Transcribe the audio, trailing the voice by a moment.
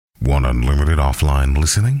Want unlimited offline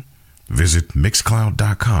listening? Visit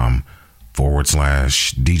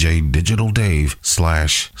mixcloud.com/DJ Digital Dave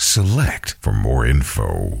 /select for more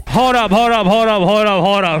info. Hold up.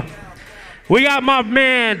 We got my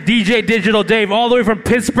man, DJ Digital Dave, all the way from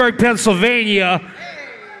Pittsburgh, Pennsylvania.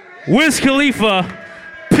 Wiz Khalifa,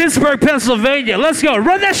 Pittsburgh, Pennsylvania. Let's go.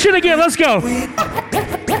 Run that shit again. Let's go.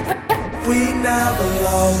 We never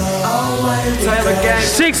lost, always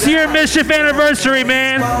 6-year Mischief anniversary,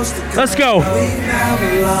 man. Let's go.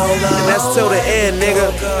 And that's till the end,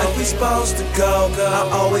 nigga. Like we supposed to go. I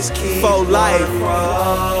always keep for life.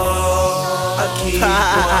 I keep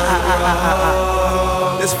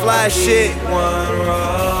this fly shit.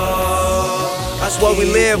 That's what we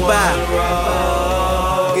live by.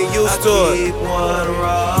 Get used to it.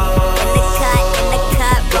 In the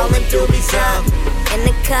cut, rolling doobies up. In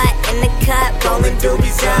the cut, rolling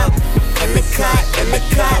doobies up. In the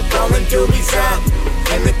cut, rolling doobies up.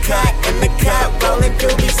 In the cut, rolling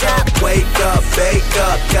doobies up. Wake up, bake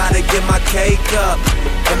up, gotta get my cake up.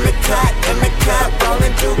 In the cut,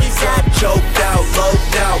 rolling doobies up. Choked out,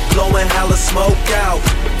 loped out, blowing hella smoke out.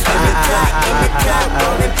 In the cut,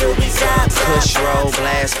 rolling doobies up. Push roll,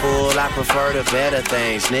 glass full, I prefer the better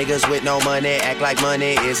things. Niggas with no money act like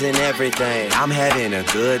money isn't everything. I'm having a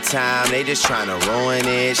good time, they just tryna ruin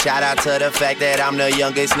it. Shout out to the fact that I'm the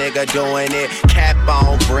youngest nigga doing it. Cap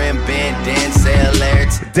on, brim bent, Denzel Laird.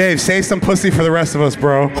 Dave, save some pussy for the rest of us,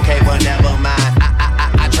 bro. Okay, well, never mind.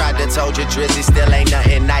 I tried to told you Drizzy still ain't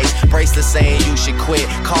nothing nice. Bracelet saying you should quit,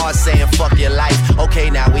 cars saying fuck your life. Okay,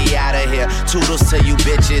 now we outta here. Toodles to you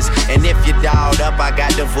bitches. And if you dolled up, I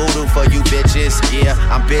got the voodoo for you bitches. Yeah,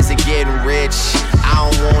 I'm busy getting rich. I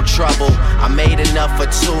don't want trouble. I made enough for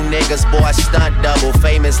 2 niggas, boy, stunt double.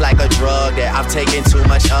 Famous like a drug that I've taken too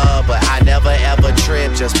much of, but I never ever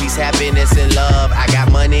trip. Just peace, happiness, and love. I got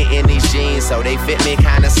money in these jeans, so they fit me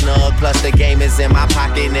kinda snug. Plus the game is in my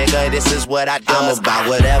pocket, nigga. This is what I do. I'm about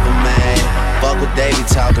whatever, man. Fuck what they be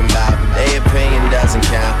talking about. Their opinion doesn't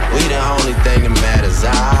count. We the only thing that matters.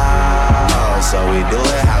 So we do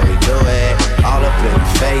it how we do it. All up in the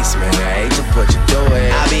face, man. I hate to put you through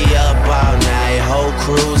it. I be up all night, whole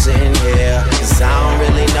crew's in here. Cause I don't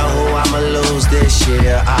really know who I'ma lose this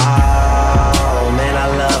year. Oh, man, I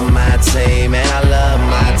love my team. Man, I love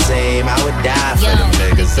my team. I would die for them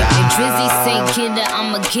niggas. Drizzy say kidder,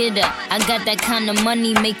 I'm a kidder. I got that kind of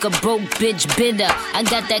money, make a broke bitch bitter. I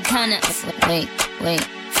got that kind of... Wait.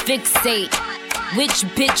 Fixate. Which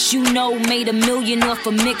bitch you know made $1 million off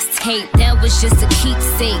a mixtape? That was just a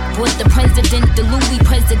keepsake. Bought the president, the Louis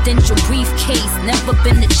presidential briefcase. Never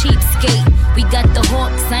been a cheapskate. We got the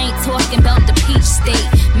Hawks, I ain't talking about the peach state.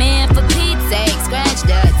 Man, for Pete's sake, scratch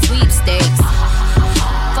that sweepstakes.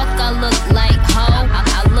 Fuck, I look like ho.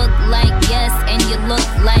 I look like yes, and you look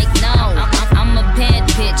like no. I'm a bad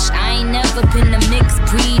bitch. I ain't never been a mixed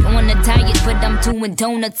breed. On a diet, but I'm doing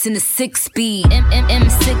donuts in a 6-speed.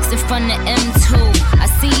 M6 in front of M2. I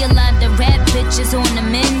see a lot of rap bitches on the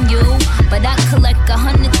menu, but I collect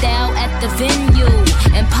 100,000 at the venue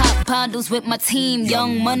and pop bottles with my team.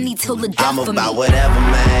 Young Money till the death I'm of me. about whatever,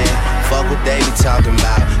 man. Fuck what they be talking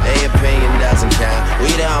about. Their opinion doesn't count.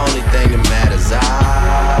 We the only thing that matters.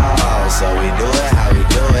 So we do it how we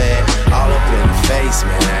do it. All up in the face,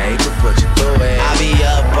 man. I hate to put you through it. I be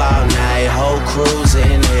up all night, whole crew's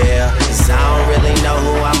in here. Cause I don't really know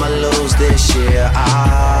who I'ma lose this year.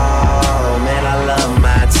 Oh, man, I love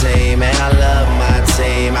my team. Man, I love my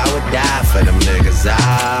team. I would die for them niggas.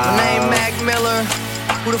 My name Mac Miller.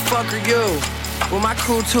 Who the fuck are you? Well, my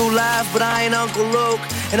crew too live, but I ain't Uncle Luke.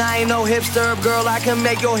 And I ain't no hipster, girl, I can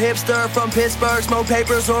make your hipster. From Pittsburgh, smoke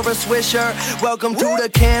papers over a Swisher. Welcome to the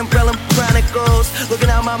Cambrellum Chronicles. Looking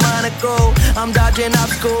out my monocle, I'm dodging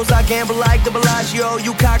obstacles. I gamble like the Bellagio.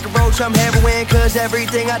 You cockroach, I'm heroin, cause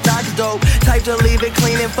everything I talk is dope. Type to leave it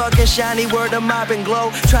clean and fucking shiny, word of mop and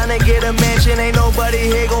glow. Tryna get a mansion, ain't nobody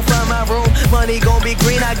here gon' find my room. Money gon' be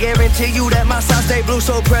green, I guarantee you that my socks stay blue.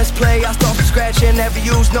 So press play, I start from scratch and never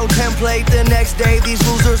use no template. The next day, these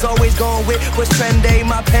losers always going with what's trendy.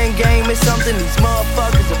 My pen game is something these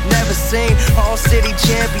motherfuckers have never seen. All city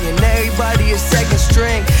champion, everybody is second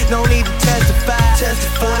string. No need to testify.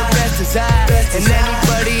 For the best is I. And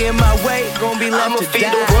anybody in my way gon' be left to die. I'ma feed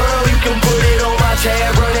the world, you can put it on my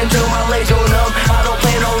tab. Run until my legs go numb. I don't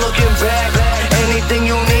plan on looking back. Anything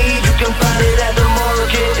you need, you can find it at the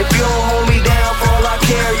market. If you don't hold me down for all I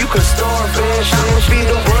care, you can starfish. I'ma feed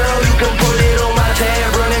the world, you can put it on my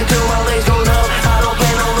tab. Run until my legs go numb. I don't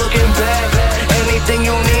plan on looking back. Anything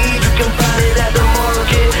you need, you can find it at the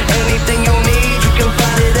market. Anything you need, you can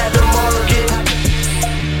find it at the market.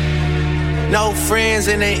 No friends friends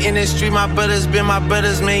in the industry, my brothers been my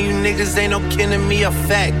brothers, man. You niggas ain't no kin to me, a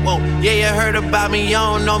fact. Whoa, yeah, you heard about me, you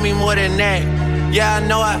don't know me more than that. Yeah, I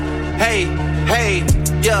know hey,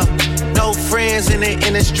 yeah. No friends in the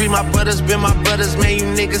industry, my brothers been my brothers, man. You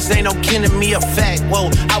niggas ain't no kin to me, a fact. Whoa,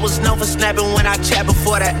 I was known for snapping when I chat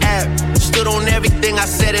before the app. Stood on everything I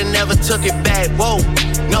said and never took it back. Whoa,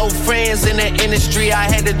 no friends in the industry, I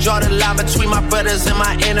had to draw the line between my brothers and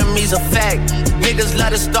my enemies, a fact. Niggas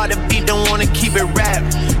let us start the beat, don't wanna keep it rap.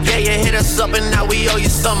 Yeah, you hit us up and now we owe you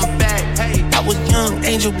something back. Hey, I was young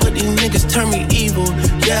angel, but these niggas turn me evil.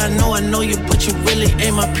 Yeah, I know you, but you really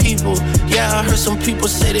ain't my people. Yeah, I heard some people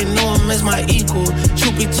say they know him as my equal.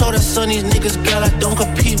 Truth be told, that son, these niggas, girl, I don't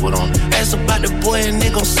compete with them. Ask about the boy and they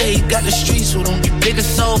gon' say he got the streets with him. Niggas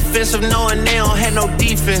so offensive, knowing they don't have no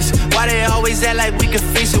defense. Why they always act like we can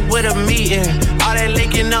fix it with a meeting? All that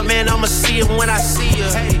linking up, man, I'ma see it when I see you.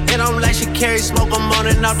 Hey, and I'm like Sha'Carri, smoke, I'm on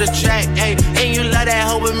and off the track. Hey, and you love that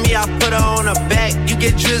hoe with me, I put her on the back. You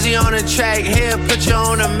get Drizzy on the track, here, put you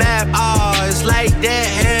on the map. Oh, it's like that,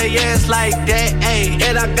 hell yeah, it's like that. Hey,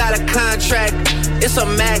 and I got a contract, it's a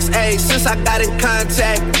max, ayy, since I got in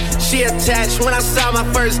contact. She attached when I saw my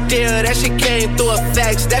first deal, that shit came through a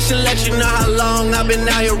fax. That should let you know how long I've been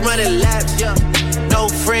out here running laps, yeah. No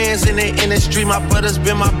friends in the industry, my brothers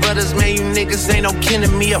been my brothers, man. You niggas ain't no kin to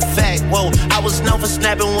me, a fact. Whoa, I was known for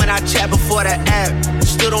snapping when I chat before the app.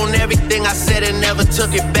 Stood on everything I said and never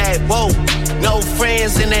took it back. Whoa, no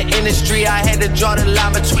friends in the industry, I had to draw the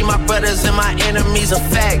line between my brothers and my enemies, a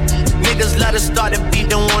fact. Niggas let us start the beat,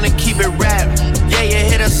 don't wanna keep it rap. Yeah, you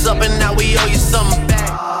hit us up and now we owe you something back.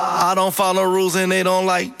 I don't follow rules and they don't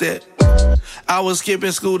like that. I was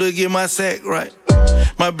skipping school to get my sack right.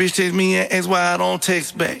 My bitch text me and asked why I don't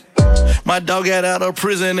text back. My dog got out of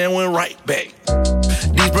prison and went right back.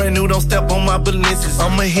 These brand new don't step on my Balenciagas.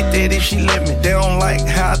 I'ma hit that if she let me. They don't like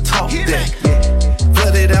how I talk that. Yeah.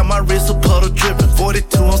 Flooded out my wrist, a puddle dripping.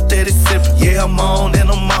 42, I'm steady sipping. Yeah, I'm on and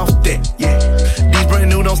I'm off that. Yeah. These brand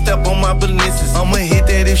new don't step on my Balenciagas. I'ma hit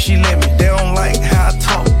that if she let me. They don't like how I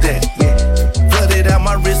talk that. Yeah. Flooded out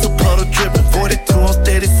my wrist, a puddle dripping. 42, I'm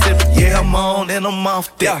steady sipping. Yeah, I'm on and I'm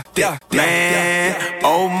off that. Man,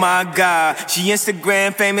 oh my God, she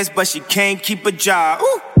Instagram famous, but she can't keep a job.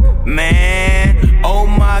 Ooh. Man, oh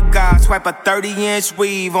my God, swipe a 30-inch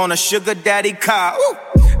weave on a sugar daddy car. Ooh.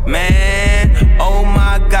 Man, oh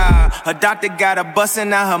my God, her doctor got her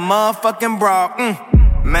bustin' out her motherfucking bra.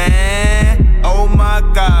 Man, oh my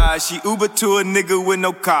God, she Uber to a nigga with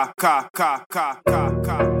no car.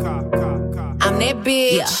 I'm that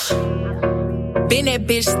bitch. Yeah. Been that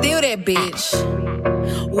bitch, still that bitch.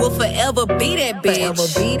 Will forever be that bitch. Forever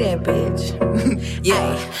be that bitch.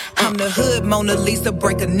 Yeah, I'm the hood Mona Lisa.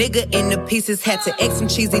 Break a nigga into pieces. Had to X some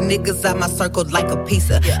cheesy niggas out my circle like a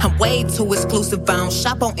pizza. I'm way too exclusive. I don't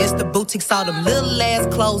shop on Insta boutiques. All them little ass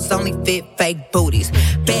clothes only fit fake booties.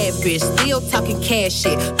 Bad bitch, still talking cash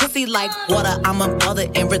shit. Pussy like water, I'm a mother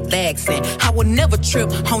and relaxing. I would never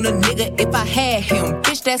trip on a nigga if I had him.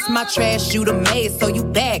 Bitch, that's my trash, you the maid, so you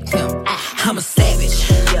bagged him. I'm a savage,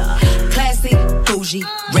 yeah. Classy, bougie,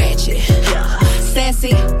 ratchet, yeah.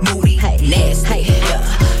 Sassy, moody, nasty,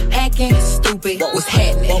 yeah. Acting stupid, what's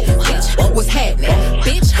happening? Bitch, what's happening?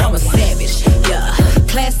 Bitch, I'm a savage, yeah.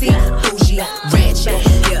 Classy, bougie, ratchet,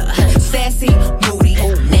 yeah. Sassy, moody,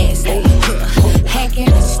 nasty, yeah.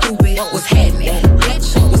 Hacking, stupid, what's happening?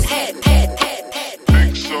 Bitch, what's happening?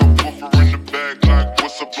 Big subwoofer in the back, like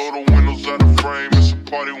what's up? Blow the windows out of frame. It's a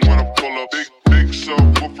party when I pull up. Big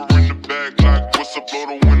subwoofer in the back, like what's up? Blow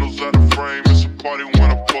the windows out of frame. It's a party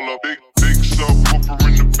when I pull up. Big subwoofer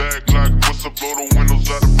in the back, like what's up? Blow the windows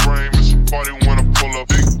out of frame. It's a party when I pull up.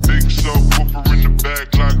 Big subwoofer in the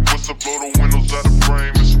back, like what's up? Blow the windows out of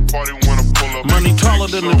frame. It's a party when I pull up. Money taller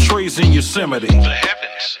than the trees in Yosemite. The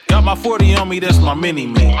heavens. Got my 40 on me, that's my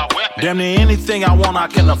mini-me. Damn near anything I want, I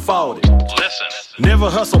can afford it. Listen. Never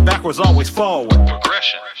hustle backwards, always forward.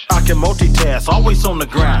 Progression. I can multitask, always on the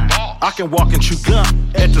grind. I can walk and chew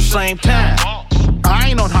gum at the same time. I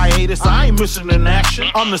ain't on hiatus, I ain't missing in action.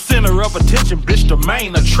 I'm the center of attention, bitch, the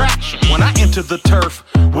main attraction. When I enter the turf,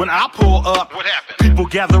 when I pull up, what happened? People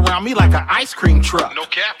gather around me like an ice cream truck. No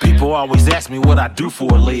cap. People always ask me what I do for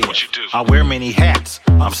a live. What you do? I wear many hats,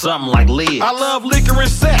 I'm something like Liz. I love liquor and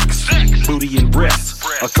sex. Booty and breasts.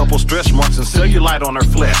 A couple stretch marks and cellulite on her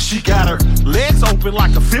flesh. She got her legs open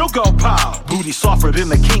like a field goal pile. Booty softer than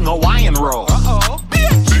the King Hawaiian roll. Uh-oh,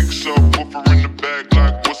 bitch. Big subwoofer in the back,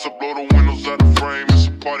 like what's up? Blow the windows out of frame. It's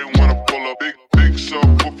a party when I pull up. Big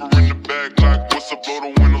subwoofer in the back, like what's up? Blow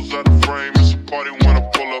the windows out of frame. It's a party when I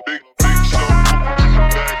pull up. Big subwoofer in the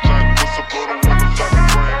back, like what's up? Blow the windows out of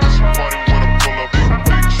frame. It's a party when I pull up.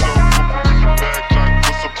 Big subwoofer in the back, like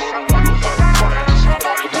what's up? Blow the windows out of frame. It's a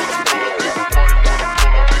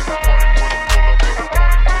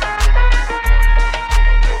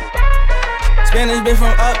Been this bitch from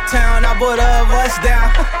uptown, I put a bus down.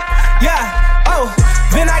 Yeah, oh.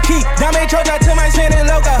 Then I keep diamond choker to my chin and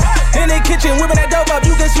logo. In the kitchen, whipping that dope up,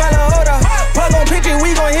 you can smell a odor. Pug on pitch it,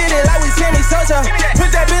 we gon' hit it like we Sammy Sosa. Put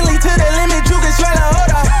that Bentley to the limit, you can smell a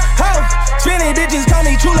odor. Ho, spinning bitches call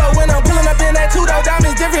me chulo when I'm pulling up in that two-door.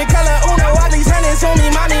 Diamonds different color, Uno. All these hundreds on me,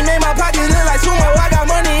 mommy made my pockets look like sumo. I got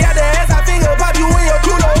money out the ass, I finger pop you in your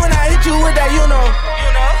culo. When I hit you with that, you know.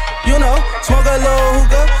 You know, smoke a little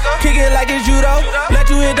hookah, kick it like it's judo. Let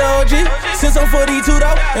you hit the OG, since I'm 42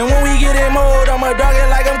 though. And when we get in mode, I'ma dog it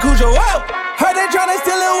like I'm Cujo. Whoa! Heard they tryna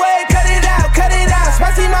steal away, cut it out, cut it out.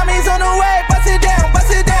 Spicy mommy's on the way, bust it down,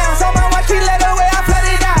 bust it down. So my watch, she let away, I flood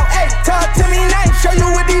it out. Hey, talk to me nice, show you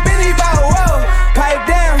what deep in bout. Whoa, pipe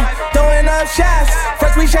down, throwing up shots.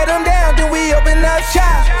 First we shut them down, then we open up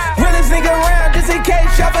shop. Realest nigga around, just in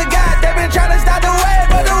case y'all forgot. They been tryna stop the way,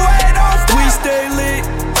 but the way don't stop. We stay lit.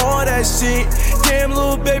 All that shit, damn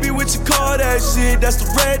little baby, what you call that shit? That's the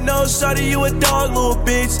red nose, shawty, you a dog, little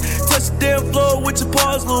bitch. Touch the damn floor with your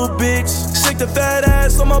paws, little bitch. Shake the fat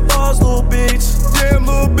ass on my balls, little bitch. Damn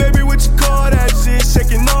little baby, what you call that shit?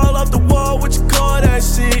 Shaking all off the wall, what you call that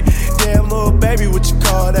shit? Damn little baby, what you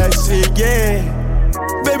call that shit? Yeah.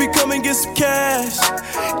 Baby, come and get some cash.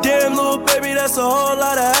 Damn, little baby, that's a whole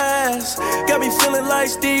lot of ass. Got me feeling like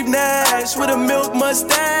Steve Nash with a milk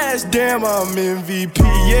mustache. Damn, I'm MVP,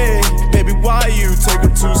 yeah. Baby, why you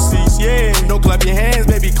taking 2 seats, yeah. Don't clap your hands,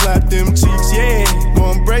 baby, clap them cheeks, yeah.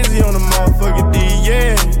 Going crazy on the motherfucking D,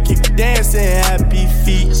 yeah. Keep dancing, happy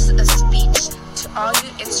feet. This is a speech to all you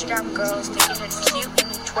Instagram girls thinking it's cute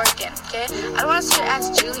and twerking, okay? I don't want to see your ass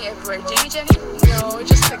Julie everywhere. Do you, Jenny? No,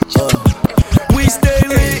 just like Julie. We stay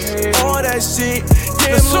lit, all that shit.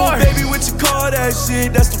 Damn, little baby, what you call that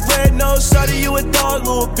shit? That's the red nose, shawty, you a dog,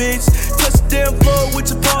 little bitch. Touch the damn floor with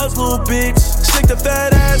your paws, little bitch. Shake the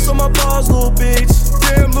fat ass on my balls, little bitch.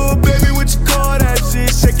 Damn, little baby, what you call that shit?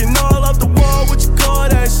 Shaking all off the wall, what you call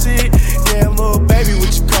that shit? Damn, little baby,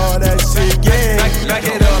 what you call that shit? Yeah. Back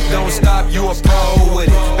it up, don't stop, you a pro with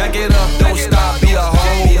it. Back it up, don't stop, be a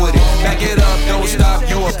hoe with it. Back it up, don't stop,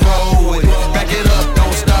 you a pro with it. Back it up,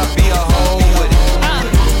 don't stop, be a hoe with it.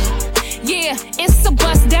 Yeah, it's a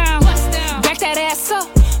bust down. Back that ass up,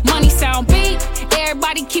 money sound big.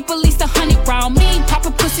 Everybody keep at least 100 round me. Pop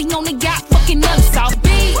a pussy on the yacht, fucking up South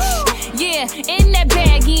Beach. Yeah, in that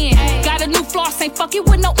bag in. Got a new floss, ain't fucking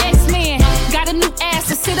with no X-Men. Got a new ass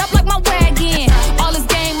to sit up like my wagon. All this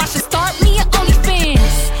game, I should start me an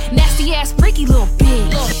OnlyFans. Nasty ass, freaky little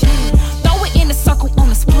bitch. Throw it in the circle on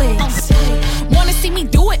the split. Wanna see me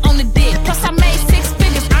do it on the dick. Plus I made 6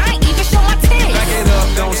 figures, I ain't even show my tits. Back it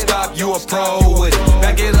up, don't stop, you a pro with it.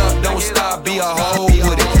 Back it up, don't stop, be a hoe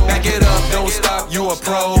with it. Back it up, don't stop, you a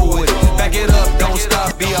pro with it. Back it up, don't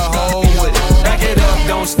stop, be a hoe with it. Back it up,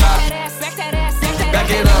 don't stop. Back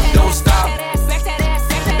it up, don't stop.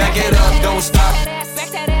 Back it up, don't stop.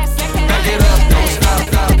 Back it up, don't stop.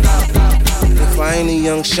 If I ain't a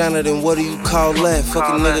young shiner, then what do you call that?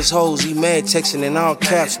 Fucking niggas hoes, he mad texting in all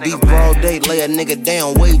caps. Beat broad day, lay a nigga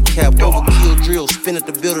down, weight cap. Overkill drill, spin at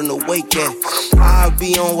the building to wake at. I'll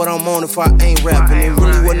be on what I'm on if I ain't rapping. There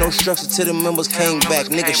really wasn't no structure till the members came back.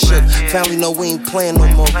 Nigga shook, family know we ain't playing no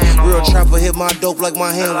more. Real trapper hit my dope like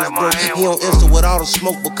my hand was broke. He on Insta with all the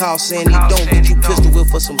smoke, but call saying he don't. Get you pistol whip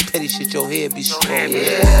for some petty shit, your head be strong.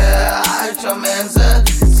 Yeah, I hurt your man's up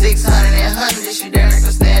 600 and 100, she there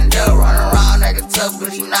nigga stand up, run around like a tough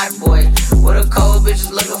bitch, you not boy. With a cold bitches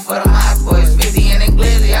looking for them hot boys. 50 in the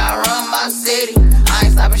glizzy, I run my city. I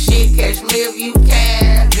ain't stopping shit, catch me if you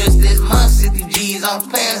can. Just this month, 60 G's on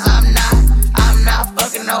pants. I'm not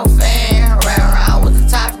fucking no fan. Ran around with the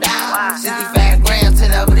top down. 65 grams,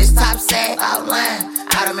 10 over this top set. Outline.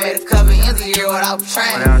 I done made a couple ends a year without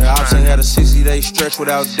training. Ops ain't had a 60-day stretch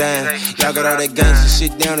without dying. Y'all got all that gangsta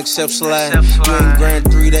shit down except slide. You ain't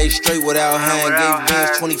grand 3 days straight without hang. Gave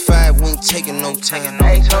bands 25, we ain't taking no time.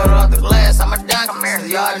 Hey, told off the glass, I'm a dunk.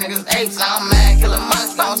 Y'all niggas 8, so I'm mad. Kill a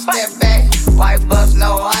month, don't step back. White buffs,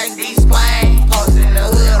 no ID splain. Posted in the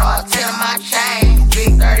hood, all 10 of my chain.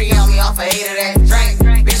 Big 30 on me off of 8 of that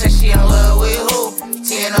drink. Bitch, that she in love with who?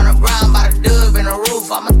 10 on the ground by the dub in the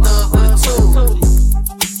roof. I'm a thug with a 2.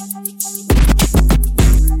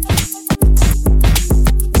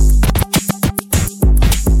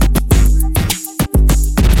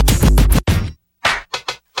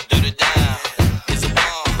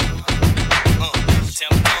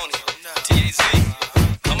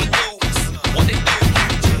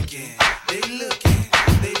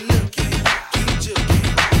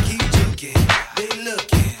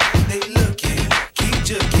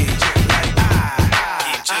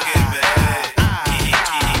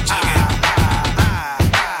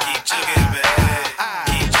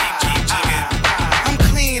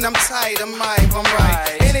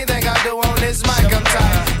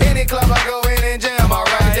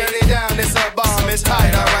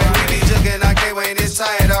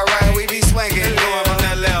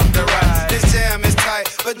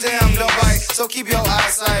 so keep your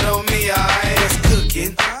eyesight on me, alright? It's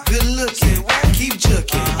cooking, good looking, keep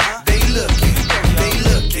juking. They looking,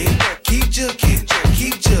 keep juking,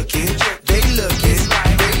 keep juking. They looking,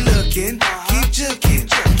 keep juking,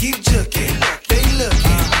 keep juking. They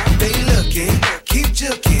looking, keep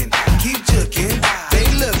juking, keep juking. They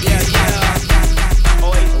looking.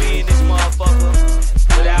 Always be in this motherfucker.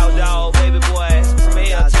 Without dog, baby boy, from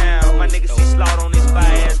Helltown. My nigga C Slaught on this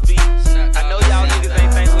fire-ass beat. I know y'all niggas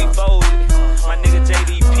ain't think we folded. My nigga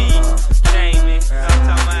JDP, Jamie, I'm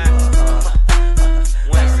talking about.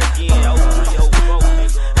 Once again, over 3, over 4,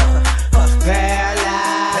 nigga.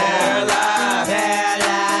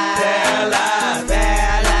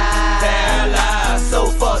 Paralyzed, so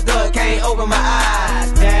fucked up, can't open my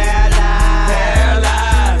eyes. Paralyzed,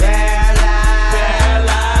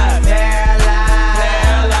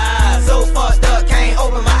 so fucked up, can't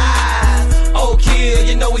open my eyes. Oh, kill,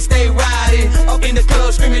 you know we stay riding. Up in the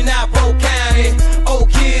club screaming out Polk County. Oh,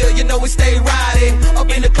 kill, you know we stay riding. Up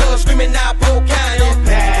in the club screaming out Polk County.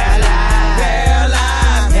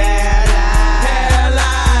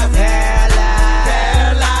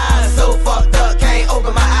 Paralyzed, so fucked up, can't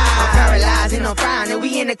open my eyes. I'm paralyzed and I'm frowning.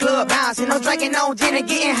 We in the club bouncing. I'm drinking on gin and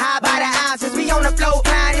getting high by the ounces. We on the floor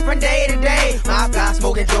climbing from day to day. My fly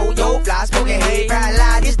smoking Joe, yo fly smoking hay.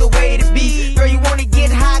 Paralyzed is the way to be. Girl, you wanna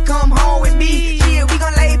get high, come home with me. Yeah, we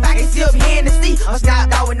gon' lay back and sip Hennessy. I'm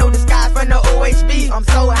snapped out with no disguise from the OHB. I'm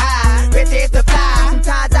so high, ready to fly.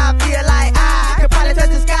 Sometimes I feel like I could probably touch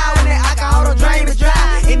the sky when that alcohol don't drain me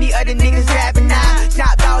dry. And the other niggas rapping now.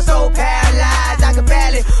 Snapped out so paralyzed, I could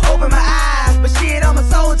barely open my eyes. But shit, I'm a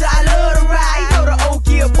soldier, I love to ride. You know the old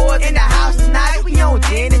kid boys in the house tonight. We on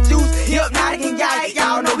gin and juice, hypnotic and yike.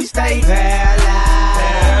 Y'all know we stay paralyzed.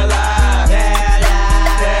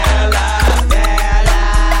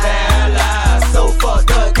 Paralyzed, so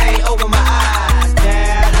fucked up, can't open my eyes.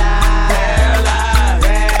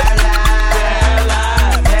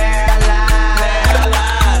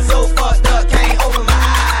 Paralyzed, so fucked up, can't open my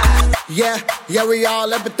eyes. Yeah, we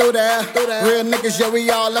all up and through there. Real niggas, yeah, we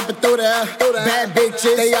all up and through there. Bad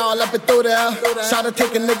bitches, they all up and through there. Shout out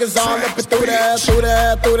taking niggas all up and through there. Through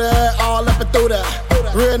there, all up and through there.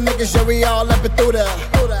 Real niggas, yeah, we all up and through there.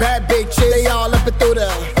 Bad bitches, they all up and through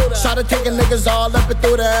there. Shout out taking niggas all up and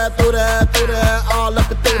through there. All up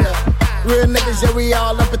and through there. Real niggas, yeah, we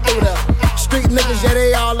all up and through there. Street niggas, yeah,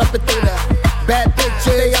 they all up and through there. Bad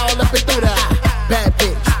bitches, they all up and through there. Bad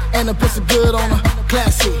bitch, and the pussy good on her.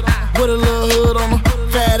 Classy, with a little hood on her,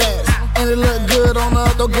 fat ass, and it look good on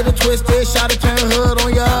her. Don't get it twisted, shot it, turn the hood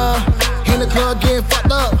on ya. In the club getting fucked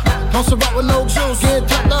up, on some rock with no juice, getting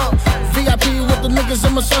tucked up. VIP with the niggas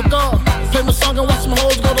in my circle. Play my song and watch some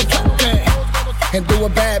hoes go to trap bang. And do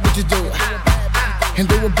what bad bitches do. And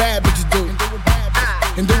do what bad bitches do.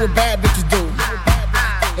 And do what bad bitches do.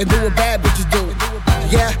 And do what bad bitches do.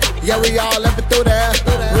 Yeah, we all up and through there.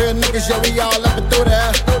 Real niggas, yeah, we all up and through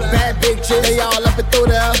there. Bad bitches, they all up and through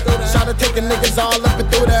there. Shout out taking niggas all up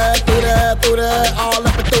and through there. All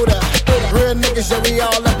up and through there. Real niggas, yeah, we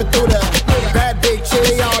all up and through there. Bad bitches,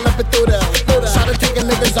 they all up and through there. Shout out taking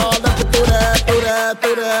niggas all up and through there.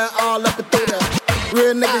 All up and through there.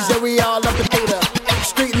 Real niggas, yeah, we all up and through there.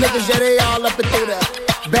 Street niggas, yeah, they all up and through there.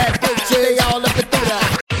 Bad bitches, they all up and through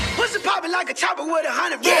there. Pussy poppin' like a chopper with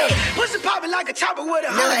 100 rounds. Pussy poppin' like a chopper with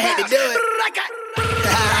 100 rounds. Never had to do it.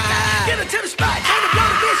 Get her to the spot, trying to blow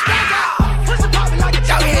the bitch back out. Pussy poppin' like a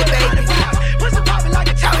chopper with 100 rounds. Pussy poppin' like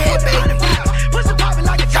a chopper with 100 rounds. Pussy poppin'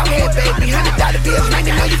 like a chopper with 100 rounds. $100 bills, man,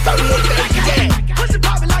 you know you throw it, baby. Yeah. Pussy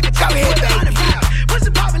poppin' like a chopper with 100 rounds.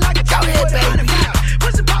 Pussy poppin' like a chopper with 100 rounds.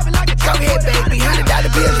 Pussy poppin' like a chopper with 100 rounds.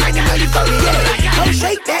 $100 bills, man, you know you throw it, yeah. Come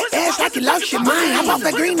shake that ass like you lost your mind. Hop off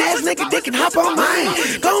that green ass nigga dick and hop on mine.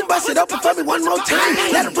 Gon' bust it open for me one more time.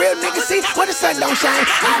 Let a real nigga see where the sun don't shine.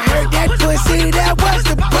 I heard that pussy, that was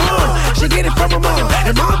the bomb. She get it from her mom,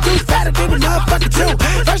 and mom too fatter than a motherfucker too.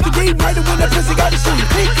 First degree murder when that pussy go to sleep.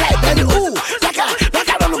 Big cat, baby, ooh, black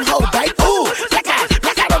out on them hoes, baby, ooh, black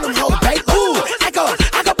out on them hoes, baby, ooh, I go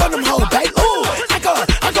on them hoes, baby, ooh,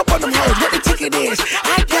 I go on them hoes. What the ticket is?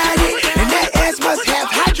 I got it, and that ass must have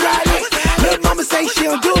hydraulics. Little mama say she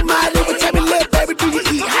don't do my little. Tell me, little baby, do you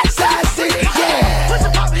eat hot sauce? Yeah.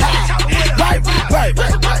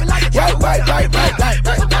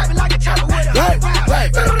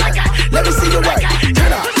 Right. Let me see your work.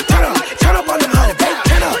 Turn up on them hoes, babe.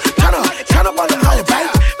 Turn up on them hoes, babe.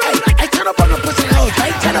 Hey, turn up on them pussy hoes,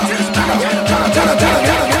 babe. Turn up.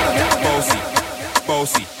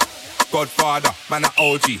 Bossy, Godfather, man a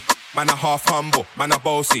OG, man a half humble, man a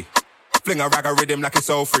bossy. Fling a rag a rhythm like it's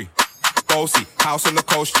all free. Bossy, house on the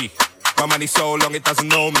coast G. My money so long it doesn't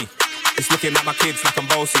know me. It's looking at my kids like I'm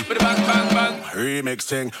bossy. Remix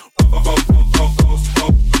thing.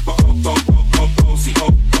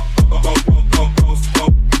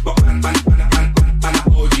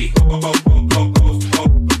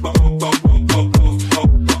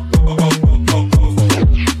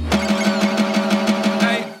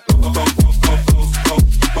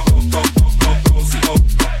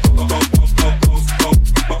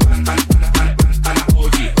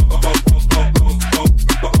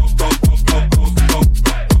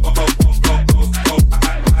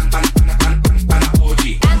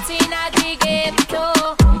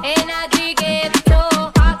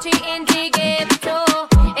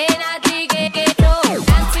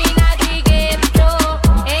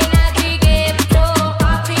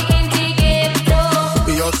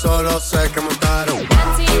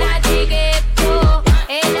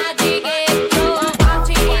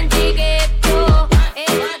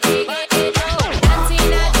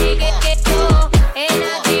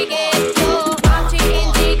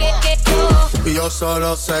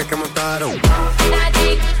 Solo sé que montaron.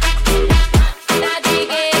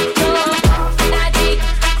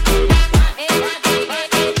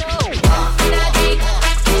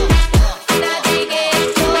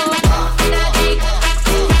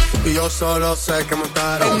 Y yo solo sé que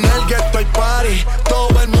montaron. En el ghetto hay party,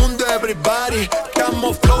 todo el mundo everybody.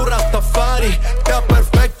 Estamos flow Rastafari, está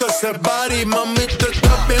perfecto ese body. Mami, tú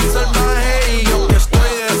estás bien salvaje y yo que estoy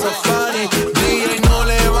de safari. DJ no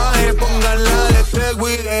le baje, pónganla de Tego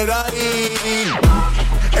y de Daddy.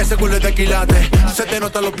 Ese culo es de quilate, se te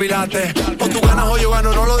notan los pilates. O tú ganas o yo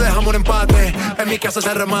gano, no lo dejamos en empate. En mi casa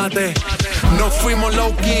se remate. Nos fuimos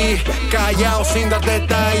low key, callados sin dar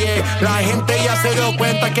detalles. La gente ya se dio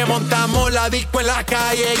cuenta que montamos la disco en la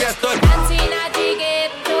calle. Ya estoy.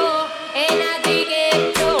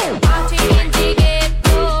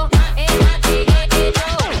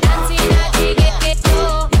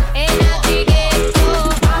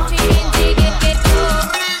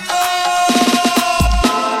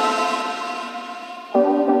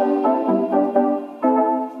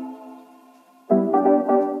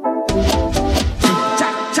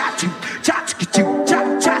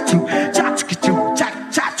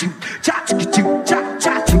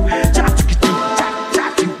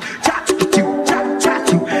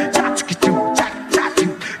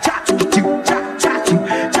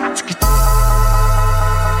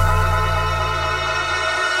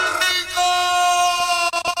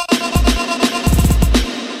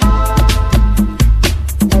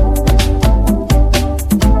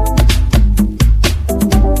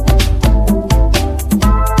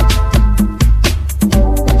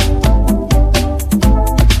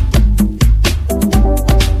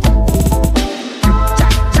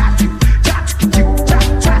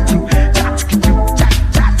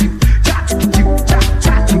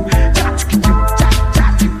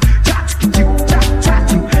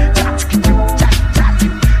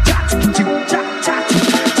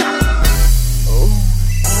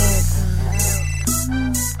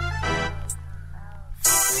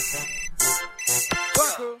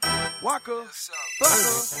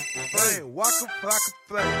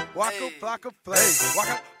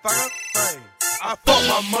 I fucked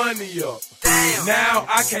my money up. Damn. Now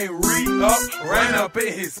I can't re-up, ran up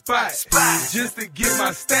in his spot. Just to get my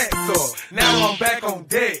stats up. Now I'm back on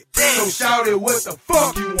deck. So shout it, what the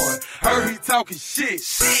fuck you want? Heard he talking shit,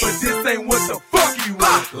 but this ain't what the fuck you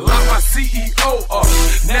want. Lock my CEO up,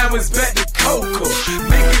 now it's back to Coca.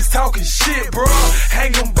 Niggas talking shit, bro.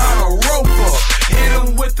 Hang him by a rope up. Hit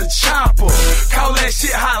him with the chopper. Call that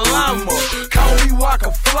shit hot llama. Call me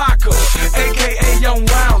Waka Flocka. AKA Young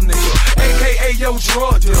Wild Nigga. AKA Yo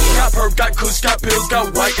Drug Dealer. Got perp, got kush, got pills,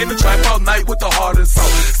 got white. In the trap all night with the heart and soul.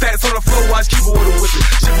 Stats on the floor, watch, keep it with it.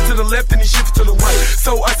 Shift it to the left and he shift it to the right.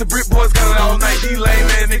 So I said brick boys got it all night. These lame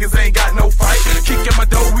man niggas ain't got no fight. Kick at my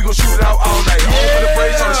door, we gon' shoot it out all night. Home for the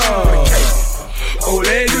brains, tryna shoot with a cake. Oh,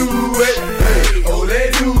 they do it. Hey, oh,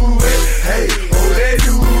 they do it. Hey, oh, they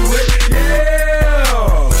do it.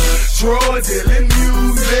 Yeah. Drug dealing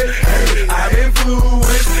music. Hey, I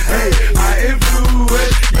influence. Hey, I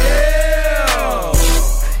influence. Yeah.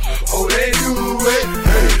 Oh, they do it.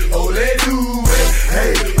 Hey, oh, they do it.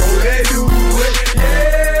 Hey, oh, they do it.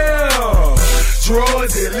 Yeah. Drug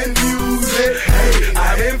dealing music. Hey, I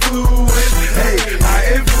influence. Hey, I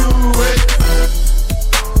influence.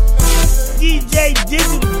 DJ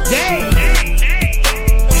Digital Day.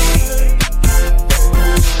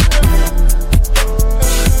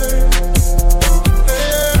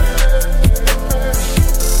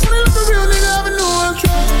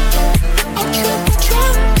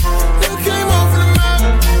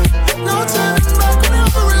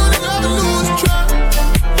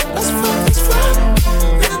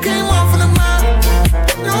 Came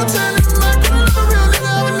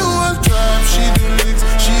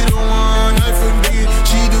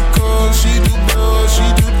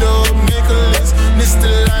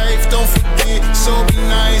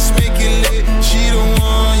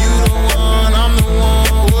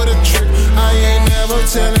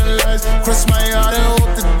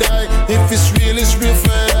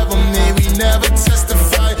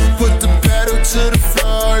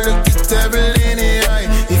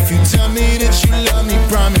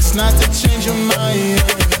not to change your mind.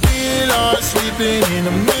 We are sleeping in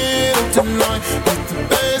the middle tonight. It's the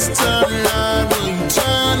best time life when you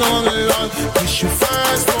turn on the light. Wish you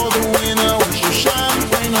fast for the winner. Wish you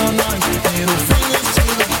champagne all night. Middle fingers to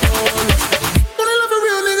the police. When I love a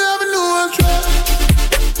real nigga, I knew I'd try.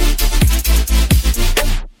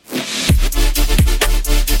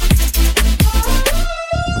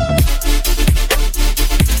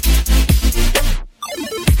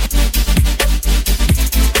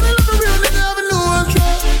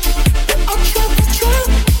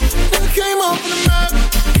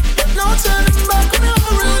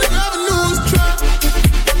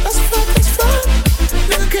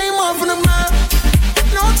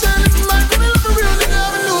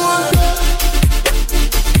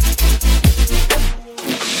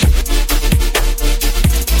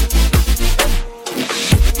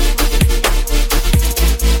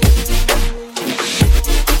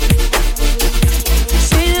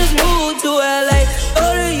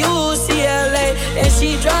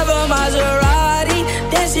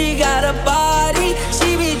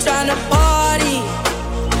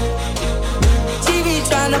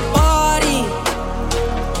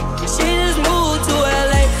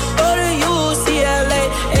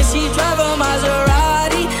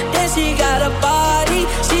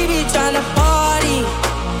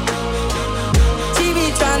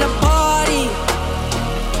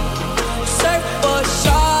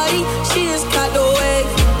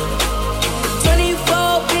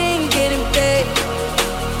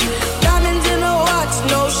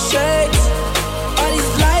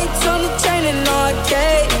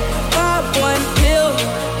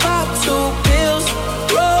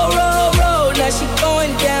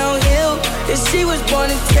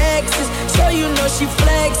 She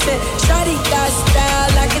flexing, shawty got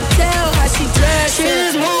style, I can tell how she dressing. She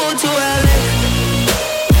just moved to LA.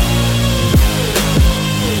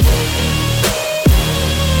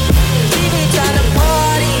 She be tryna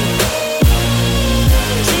party.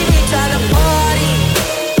 She be tryna party.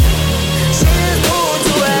 She just moved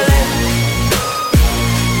to LA.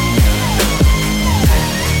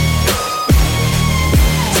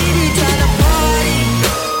 She be tryna party.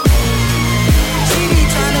 She be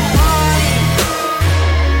tryna party.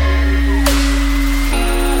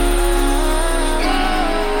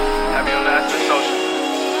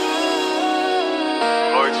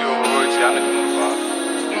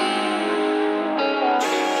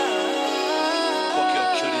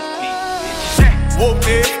 Whooped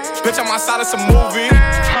it, bitch, I'm outside of some movie.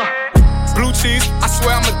 Blue cheese, I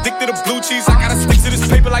swear I'm addicted to blue cheese. I gotta stick to this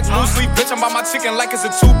paper like blue sleep. Bitch, I'm by my chicken like it's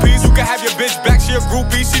a two-piece. You can have your bitch back, she a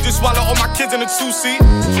groupie. She just swallow all my kids in a two-seat.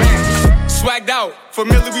 Swagged out,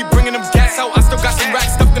 familiar, we bringing them gas out. I still got some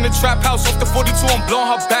racks stuffed in the trap house. Off the 42, I'm blowing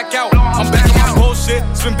her back out. I'm back on my bullshit,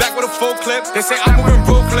 spin back with a full clip. They say I'm moving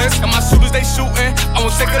ruthless, and my shooters they shooting. I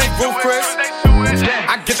won't take her, they roof, Chris.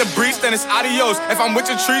 I get the breeze, then it's adios. If I'm with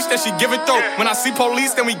your trees, then she give it though. When I see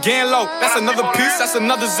police, then we gang low. That's another piece, that's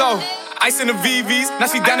another zone. Ice in the VVs, now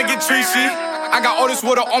she down to get treachy. I got all this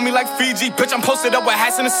water on me like Fiji. Bitch, I'm posted up with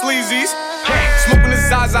hats and the sleazies. Smoking the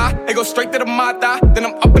Zaza, it go straight to the Mata. Then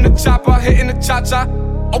I'm up in the chopper, hitting the cha-cha.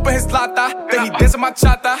 Open his lata, then he dancing my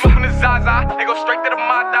chata. Smoking the Zaza, it go straight to the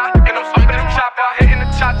Mata. Then I'm up in the chopper, hitting the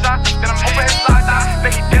cha-cha. Then I'm open his lata,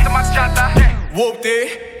 then he dancing my chata. Whooped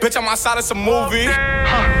it, bitch, I'm outside of some movie.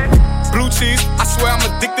 Blue cheese, I swear I'm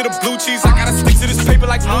addicted to blue cheese. I gotta stick to this paper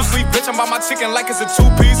like blue sleep. Bitch, I'm by my chicken like it's a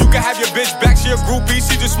two-piece. You can have your bitch back, she a groupie.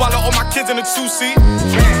 She just swallow all my kids in a two-seat.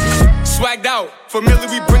 Swagged out,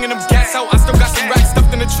 familiar, we bringing them gas out. I still got some racks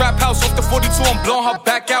stuffed in the trap house. Off the 42, I'm blowing her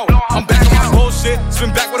back out. I'm back on my bullshit,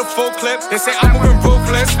 spin back with a full clip. They say I'm moving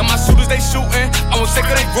ruthless, and my shooters they shooting. I won't take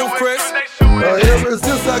her, they roof, Chris. Ever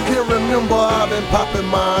since I can remember, I've been popping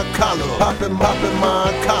my collar, popping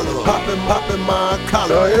my collar, popping my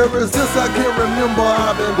collar. Ever since I can remember,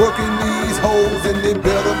 I've been working these hoes, and they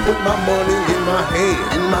better put my money in my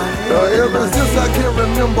hand. Ever since I can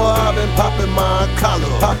remember, I've been popping my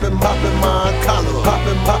collar, popping my collar,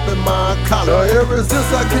 popping my collar. Ever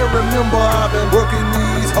since I can remember, I've been working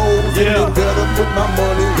these hoes, and they better put my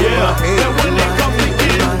money in my hand. And when it comes to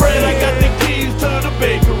getting bread, I got the keys to the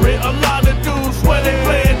bakery. A lot of dudes swear they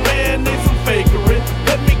playing, man, they some fakery.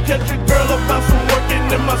 Let me catch a girl about some working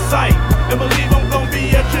in my sight, and believe I'm gonna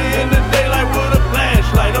be at you in the daylight with a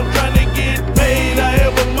flashlight. I'm trying to get paid,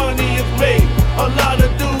 however money is made. A lot of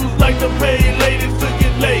dudes like to pay ladies to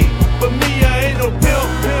get laid, but me, I ain't no pimp,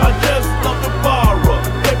 I just love to borrow.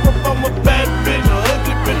 Paper from a bad bitch, a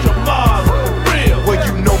ugly bitch, a model. Real. Well,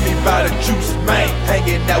 you know me by the juice, man.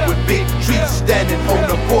 Hanging out with big trees, standing on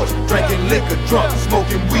the porch, drinking liquor, drunk,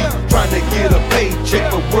 smoking weed, trying to get a paycheck,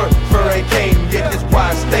 but work for ain't came yet. That's why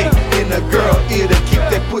I stay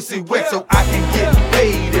pussy wet so I can get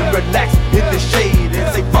paid and relax in the shade and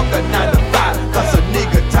say fuck a 9 to 5, cause a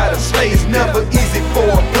nigga tired of slaves. It's never easy for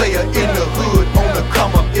a player in the hood on the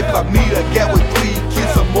come up. If I meet a gal with 3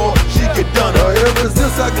 kids or more, she get done up. Ever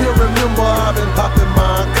since I can remember, I've been popping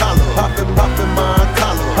my collar, popping my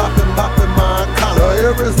collar, popping my collar.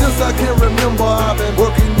 Ever since I can remember, I've been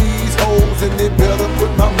working these hoes and they better put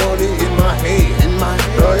my money in my hand.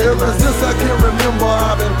 Ever since I can remember,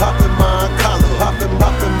 I've been popping my collar, popping my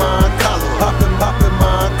collar, popping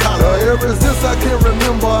my collar. Ever since I can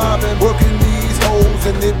remember, I've been working these hoes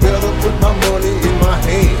and they better put my money in my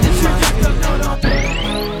hand.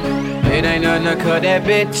 It ain't nothing to cut that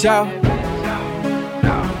bitch off.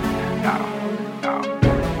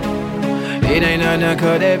 It ain't nothing to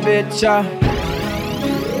cut that bitch off.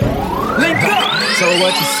 Link up. So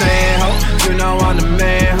what you saying, ho? You know I'm the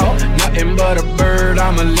man, ho. Nothing but a bird,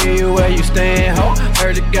 I'ma leave you where you stand, ho.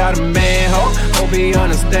 Heard you got a man, ho. Hope he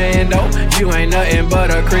understand, though. You ain't nothing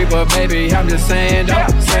but a creeper, baby. I'm just saying, though.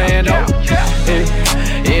 Saying, though.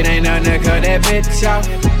 It ain't nothing to cut that bitch off.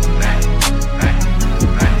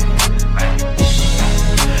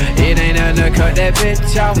 It ain't nothing to cut that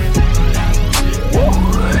bitch off.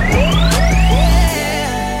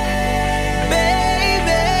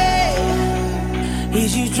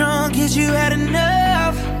 Is you drunk? Is you had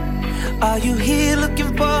enough? Are you here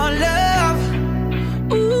looking for love?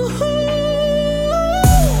 Ooh,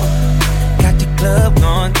 got the club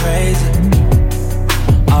going crazy.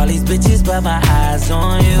 All these bitches, but my eyes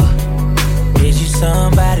on you. Is you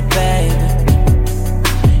somebody, baby?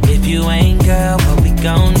 If you ain't, girl, what we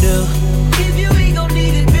gon' do? If you ain't gon'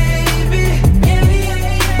 need it, baby. Yeah.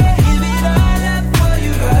 Give it all up for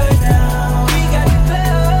you right now. We got the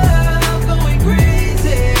club going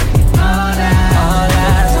crazy. All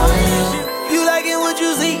eyes on you. You liking what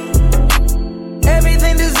you see?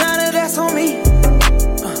 Everything designer, that's on me.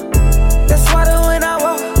 That's why when I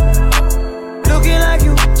walk, looking like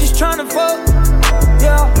you, just tryna fuck.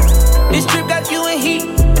 Yeah, this trip got you in heat.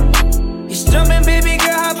 It's jumping, baby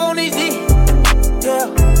girl, hop on this D. Yeah,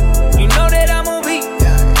 you know that I'm on beat.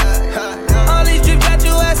 All these trips got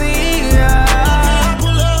you as a heat. Yeah.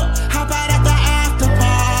 Pull up, hop out at the after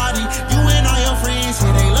party. You and all your friends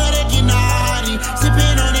say they love that get naughty.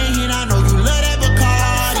 Sipping on that heat, I know you love that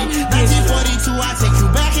Bacardi. 1942, I take you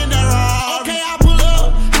back in the Rari. Okay, I pull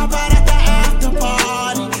up, hop out at the after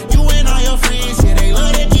party. You and all your friends say they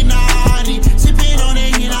love that get naughty. Sipping on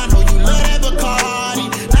that heat, I know you love that Bacardi.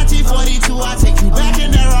 1942, I take you back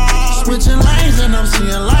in the Rari. Switching lanes and I'm seeing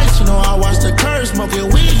lights, you know I watch the curve. Smoking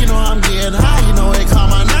weed, you know I'm getting high, you know it calm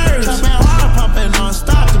my nerves. Pumping hard, pumping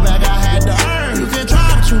non-stop, the bag I had to earn. You can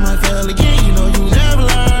try, but you might fail again, you know you never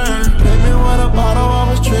learn. Hit me with a bottle, I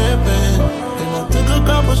was tripping. And I took a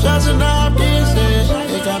couple shots and now I'm dancing.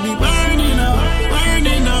 It got me burning up,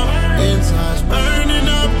 inside's burning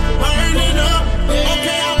up, yeah.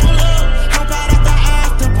 Okay, I pull up, hop out at the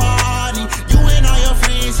after party. You and all your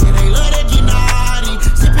friends say they love that get naughty.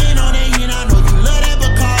 Sipping on that heat, I know you love that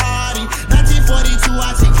Bacardi. 1942,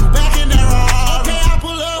 I take you back in the Rari. Okay, I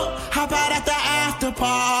pull up, hop out at the after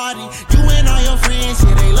party. You and all your friends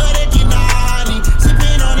say they love that get naughty.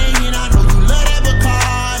 Sipping on that heat, I know you love that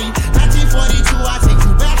Bacardi. 1942, I take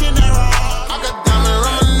you back in the Rari. I got diamond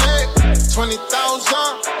on my neck, 20,000.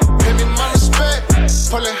 Pay me my respect,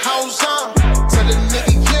 pull it house on. Tell the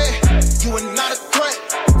nigga, yeah, you are not a threat.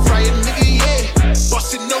 Fry a nigga, yeah,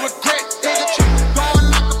 bust it, no regret. Nigga, check the ball,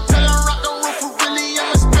 I can tell I rock the roof for really.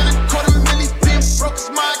 I'ma spend a $250,000, being broke is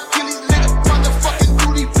my Achilles. Nigga, motherfucking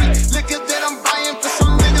duty free. Liquor that I'm buying for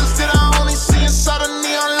some niggas that I only see inside a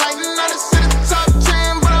neon light. And I just hit the top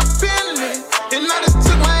 10, but I'm feeling it. And I just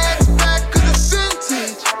took my ex back cause it's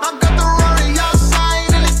vintage. I got the Rory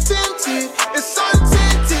outside and it's tinted. It's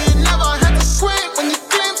untinted, never had to squint when you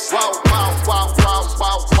glimpse. Wow, loud.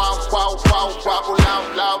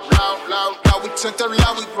 We turned the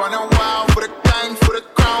loud, we running wild. For the gang, for the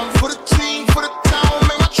crown, for the team, for the town.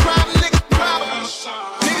 Make my trap niggas proud.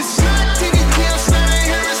 Niggas snack, TDP, I'm standing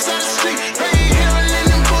here inside the street. Right here, I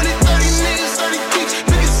land them bullet, 30 niggas, 30 deep.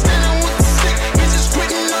 Niggas standing with the stick, bitches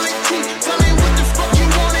quitting on their teeth. Tell me what the fuck you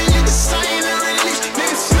want and you can sign and release.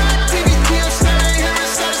 Niggas snack, TDP, I'm standing here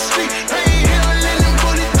inside the street. Right here, I land them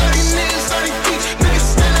bullet, 30 niggas, 30 deep. Niggas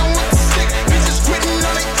standing with the stick, bitches quitting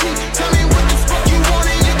on their teeth. Tell me what the fuck you want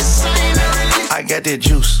and you can sign and release. I got that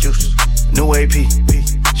juice, new AP.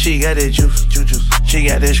 She got that juice. She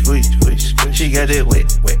got that squeeze. She got that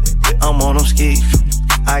wet. I'm on them skis.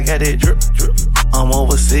 I got that drip. I'm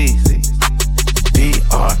overseas.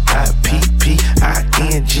 BRIPPING.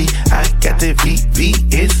 I got that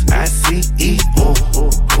VVSICE.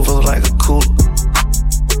 Flow like a cooler.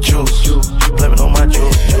 Juice. Blame it on my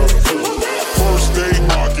juice.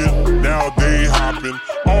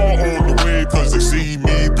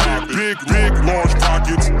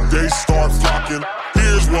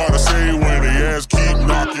 what I say when they ass keep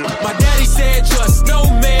knocking. My daddy said trust no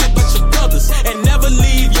man but your brothers, and never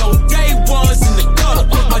leave your day ones in the gutter.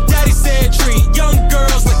 My daddy said treat young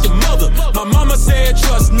girls like your mother. My mama said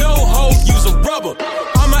trust no hoe, use a rubber.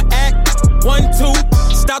 I'ma act 1, 2,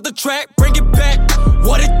 stop the track, bring it back.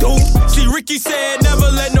 What it do? See, Ricky said never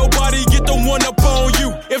let nobody get the one up on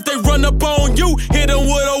you. If they run up on you, hit them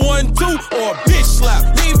with a 1, 2 or a bitch slap.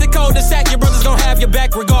 Leave the cul-de-sac, your brothers gon' have your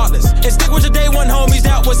back regardless. And stick with your day one homies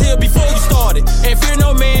that was here before you started. And fear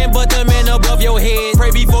no man but the man above your head. Pray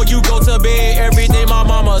before you go to bed, everything my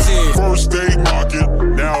mama said. First they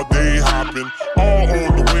knocking, now they hopping. All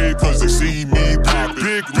on the way cause they see me popping.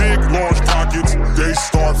 Big, large pockets, they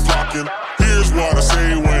start flocking. Here's what I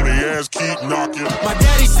say when they ass keep knocking. My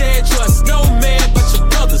daddy said trust no man but your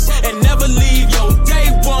brothers, and never leave your day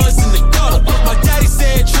ones in the gutter. My daddy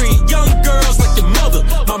said treat young girls like your mother.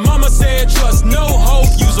 My mama said trust no hoe,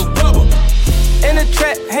 use a rubber. In the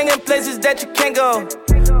trap, hanging places that you can't go.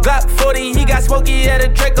 Glock 40, he got smoky at a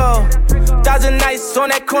Draco. 1,000 nights on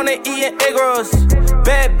that corner eating egg rolls.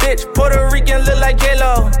 Bad bitch, Puerto Rican, look like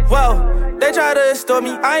J-Lo. Whoa, they try to extort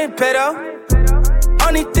me, I ain't pedo.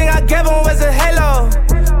 Only thing I gave him was a halo.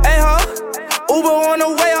 Hey ho, Uber on the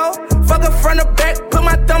way ho. Fuck her front or back, put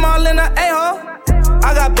my thumb all in the A-hole.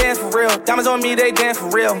 I got bands for real, diamonds on me, they dance for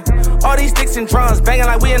real. All these sticks and drums, banging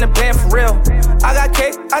like we in the band for real. I got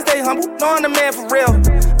cake, I stay humble, know I'm the man for real.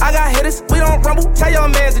 I got hitters, we don't rumble, tell your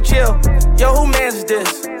mans to chill. Yo, who mans is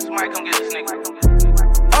this? Somebody come get this nigga.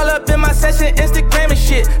 All up in my session, Instagram and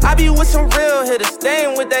shit. I be with some real hitters, they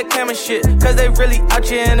ain't with that camera shit. Cause they really out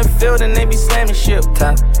here in the field and they be slamming shit.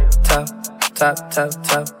 Top, top, top, top,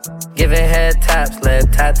 top. Giving head taps, lip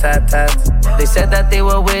tap, tap, taps. They said that they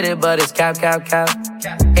were with it, but it's cap, cap, cap.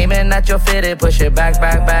 Aiming at your fitted, push it back,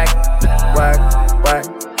 back, back. Whack, whack,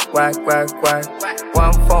 whack, whack, whack.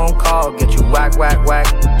 One phone call, get you whack, whack, whack.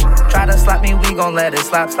 Try to slap me, we gon' let it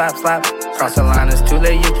slap, slap, slap. Cross the line, it's too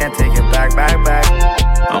late, you can't take it back, back, back.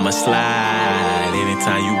 I'ma slide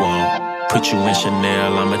anytime you want. Put you in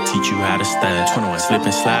Chanel, I'ma teach you how to stand. 21. Slip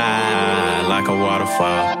and slide like a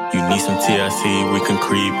waterfall. You need some TLC, we can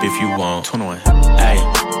creep if you want. 21. Hey,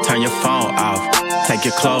 turn your phone off, take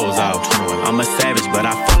your clothes off. 21. I'm a savage, but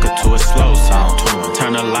I fuck her to a slow song. 21.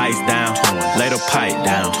 Turn the lights down, 21. Lay the pipe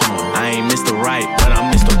down. 21. I ain't Mr. Right, but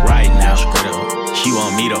I'm Mr. Right now. She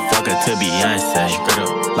want me to fuck her to Beyonce.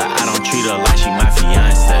 But I don't treat her like she my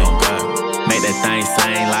fiance. Make that thing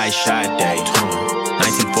sing like Sade.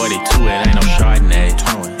 1942, it ain't no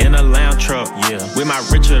Chardonnay. In a lounge truck, yeah, with my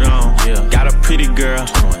Richard on. Yeah. Got a pretty girl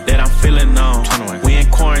that I'm feeling on. We in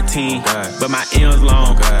quarantine, but my M's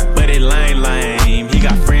long. But it lame. He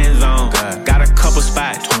got friends on. Got a couple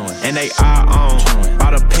spots, and they are on.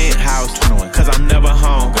 Bought a penthouse, cause I'm never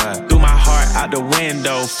home. Threw my heart out the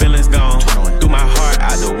window, feelings gone. Threw my heart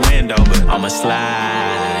out the window, but I'ma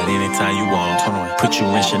slide anytime you want. Put you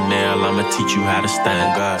in Chanel, I'ma teach you how to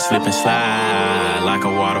stand. Slip and slide like a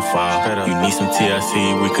waterfall. You need some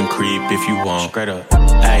TLC, we can creep if you want.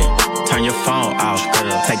 Hey, turn your phone off,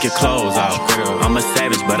 take your clothes off. I'm a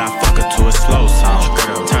savage, but I fuck her to a slow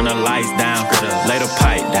song. Turn the lights down, lay the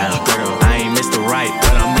pipe down. I ain't Mr. Right,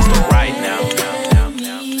 but I'm Mr. Right now.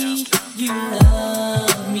 You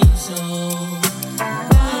love me so.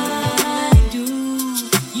 Why do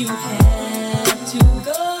you have to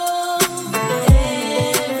go?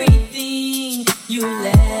 Everything you'll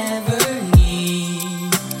ever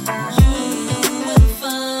need, you will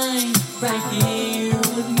find right here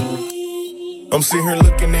with me. I'm sitting here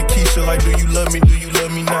looking at Keisha like, do you love me? Do you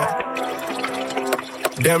love me not?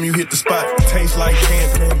 Damn, you hit the spot. Taste like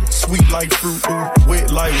candy, sweet like fruit, ooh,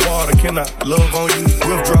 wet like water. Can I love on you?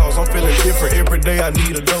 Withdrawals, I'm feeling different. Every day I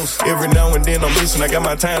need a dose. Every now and then I'm missing. I got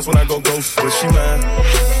my times when I go ghost. But she mine,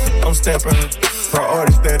 I'm stamping her.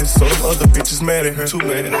 Priority status, so them other bitches mad at her. Too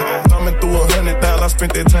mad at her. Thumbing through 100,000, I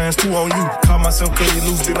spent that times 2 on you. Call myself cut you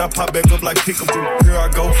loose, then I pop back up like Pickaboo. Here I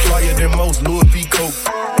go, flyer than most, Louis V. Coke.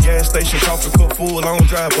 Gas station, coffee cup full, I don't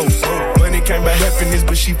drive boats. Money came by happiness,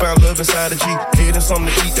 but she found love inside a Jeep. Head and something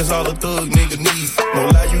to eat, that's all a thug nigga need. No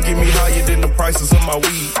lie, you get me higher than the prices of my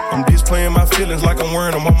weed. I'm displaying my feelings like I'm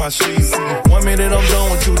wearing them on my sheets. 1 minute I'm done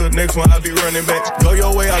with you, the next one I be running back. Go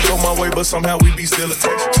your way, I go my way, but somehow we be still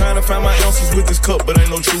attached. Trying to find my ounces with this cup, but ain't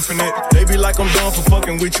no truth in it. They be like I'm done for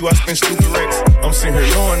fucking with you, I spend stupid racks. I'm sitting here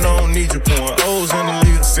knowing I don't need you, pouring O's in the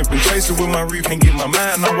lid. Sipping chaser with my reef, can't get my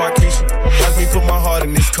mind on Waukesha. Watch me put my heart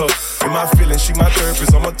in this cup. In my feelings, she my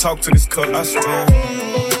therapist, I'ma talk to this cup, I swear.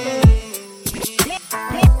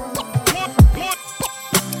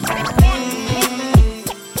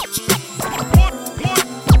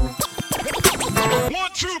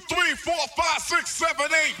 1, 2, 3, 4, 5, 6, 7,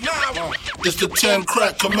 8, 9. It's the 10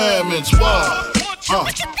 crack commandments. Why?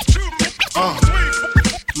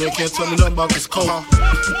 Man, can't tell me nothing about this coke.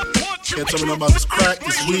 Can't tell me nothing about this crack,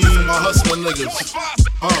 this weed, and my hustling niggas.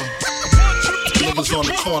 Niggas on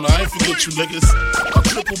the corner, I ain't forget you niggas. I'm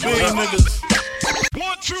triple B niggas.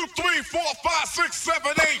 1, 2, 3, 4, 5, 6,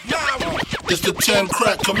 7, 8, 9. It's the 10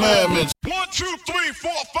 crack commandments. 1, 2, 3,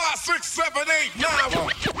 4, 5, 6, 7, 8, 9.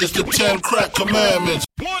 It's the 10 crack commandments.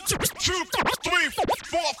 1, 2, 3, 4,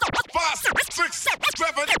 5, 6, 7,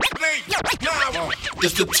 8, 9.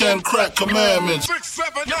 It's the 10 crack commandments. 6,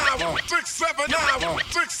 7, 9, 6, 7, 9,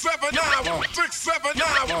 6, 7, 9, 6, 7, 9, 6, 7,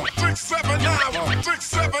 9, 6, 7, 9, 6, 7, 9,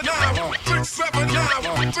 6, 7, 9, 6, 7, 9,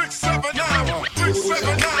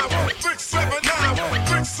 6, 7, 9,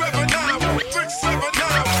 6, 7, 9, 6, 7, 9.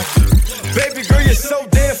 Baby girl, you're so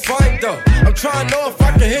damn fine though. I'm trying to know if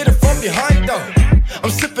I can hit it from behind though. I'm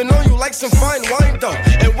sipping on you like some fine wine though.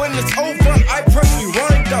 And when it's over, I press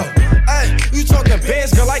rewind though. Ay, you talking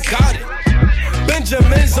bands, girl, I got it.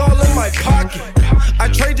 Benjamin's all in my pocket. I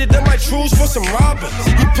traded in my trues for some robbers.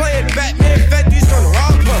 You playing Batman, Fetty's gonna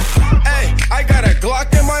rob him. Ay, I got a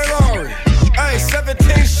Glock in my Rari. Ay,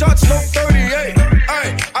 17 shots, no 38.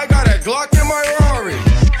 Ay, I got a Glock in my Rari.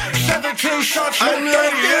 17 shots, no 38.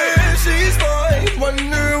 Yeah, she's fine.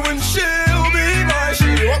 Wonder when she'll be mine.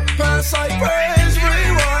 She walk past like praise,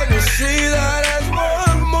 rewind and see that as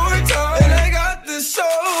one more time. And I got this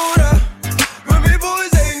soda. Remy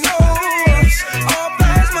boys ain't know us. All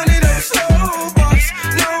fast money, no slow box.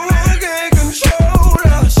 No one can control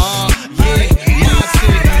us.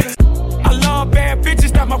 I love bad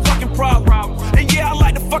bitches, that's my fucking problem. And yeah, I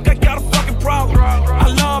like the fuck, I got a fucking problem. I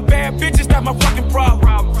love bad bitches, that's my fucking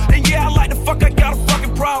problem. And yeah, I like the fuck, I got a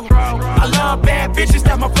fucking problem. I love bad bitches,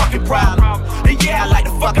 that's my fucking problem. And yeah, I like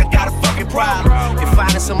the fuck, I got a fucking problem. If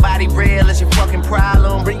finding somebody real is your fucking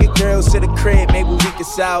problem, bring your girls to the crib, maybe we can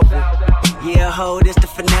solve it. Yeah, ho, this the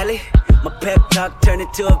finale. My pep talk turned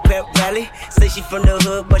into a pep rally. Say she from the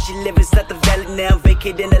hood, but she live inside the valley. Now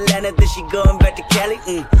vacating Atlanta, then she going back to Cali.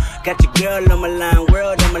 Got your girl on my line,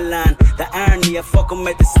 world on my line. The irony, I fuck 'em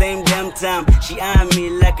at the same damn time. She eyeing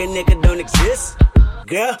me like a nigga don't exist.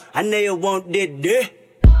 Girl, I know you want this.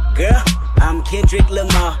 Girl, I'm Kendrick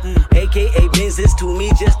Lamar, aka Benz is to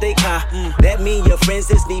me just a car. That mean your friends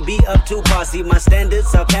is need be up to par. See my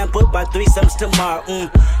standards are pampered by threesomes tomorrow.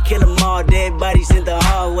 Kill them all, dead bodies in the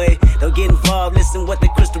hallway. Don't get involved, listen what the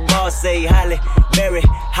crystal ball say. Holly, Berry,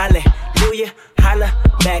 hallelujah, holla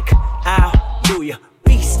back, I'll do ya.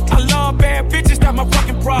 Beast. I love bad bitches, that's my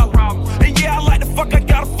fucking problem. And yeah, I like the fuck, I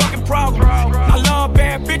got a fucking problem. I love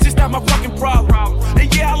bad bitches, that's my fucking problem.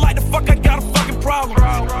 And yeah, I like the fuck, I got a fucking problem.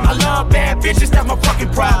 I love bad bitches, that's my fucking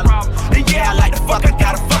problem. And yeah, I like the fuck, I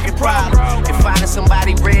got a fucking problem. If finding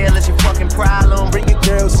somebody real is your fucking problem, bring your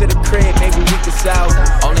girls to the crib, maybe we can solve it.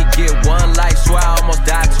 Only get one life, swear I almost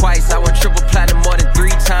died twice. I went triple platinum more than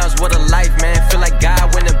 3 times. What a life, man. Feel like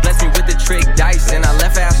God went and blessed me with the trick dice. And I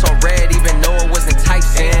left ass on red, even though it was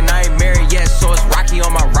enticing. I ain't married yet, so it's Rocky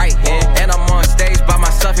on my right hand. And I'm on stage by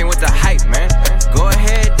myself and with the hype, man. Go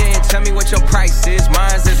ahead then, tell me what your price is.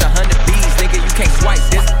 Mine's is 100 B's, nigga, you can't swipe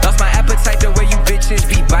this. Lost my appetite the way you bitches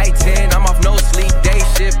be biting. I'm off no sleep, day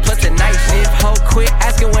shift, plus the night shift. Ho, quit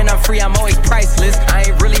asking when I'm free, I'm always priceless. I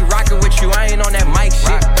ain't really rocking with you, I ain't on that mic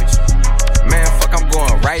shit. Man, fuck, I'm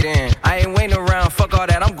going right in. I ain't waiting around, fuck all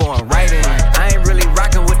that, I'm going right in. I ain't really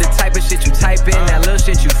rocking with the type of shit you type in. That little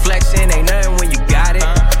shit you flexing, ain't nothing when you got it.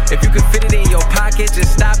 If you could fit it in your pocket,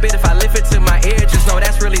 just stop it. If I lift it to my ear, just know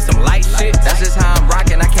that's really some light shit. That's just how I'm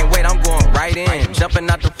rocking, I can't wait, I'm going right in. Jumping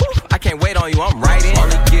out the woof, I can't wait on you, I'm right in.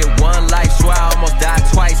 Only get one life, swear I almost died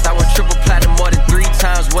twice. I went triple platinum more than 3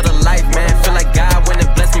 times, what a life, man. Feel like God went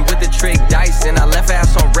and blessed me with the trick dice. And I left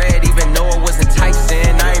ass on red, even though it was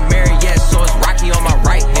enticing. I ain't married yet, so it's Rocky on my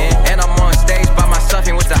right hand. And I'm on stage by myself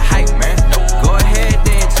and with the hype, man. Go ahead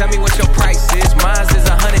then, tell me what your price is. Mine's is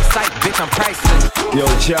 100 sight, bitch, I'm priceless. Yo,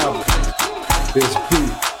 Chopper, it's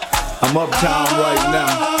Pete. I'm uptown right now.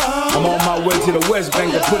 I'm on my way to the West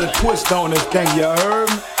Bank to put a twist on this thing, you heard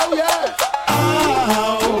me? Oh yeah.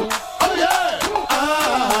 Oh, oh yeah.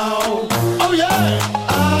 Oh, oh yeah.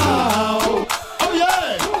 Oh, oh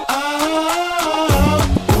yeah. Oh,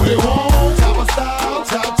 who they want? Chopper style,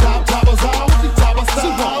 chopper style, chopper style. She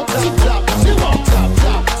want top, she want top,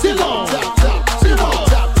 she want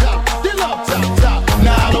top, they love top.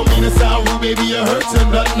 Now I don't mean to sound rude, baby, it hurts or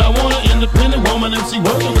nothing. I want an independent woman if she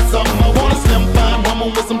working with something. I want a slim fine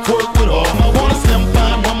woman with some twerk with all. I want a slim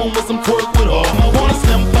fine woman with some twerk with all. I want a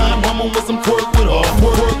slim fine woman with some twerk with all.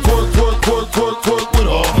 Twerk with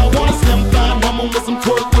all. I want a slim fine woman with some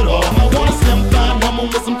twerk with all. I want a slim fine woman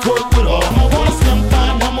with some twerk with all. I want a slim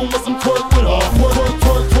fine woman with some twerk with all. Twerk.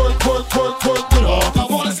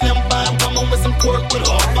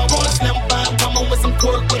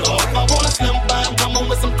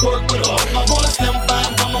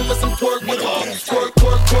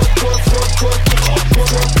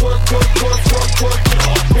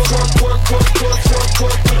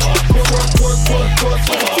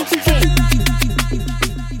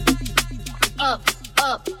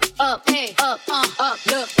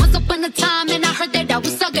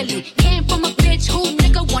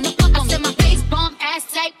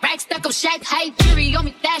 shack height. Jury on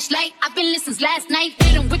me, flashlight. I've been listening since last night.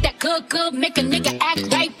 Hit him with that good, make a nigga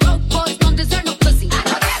act right. Broke boys don't deserve no pussy. I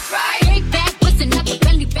know that's right. Big bag, bustin' out the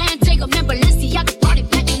Bentley band. Take a man, Balenciaga party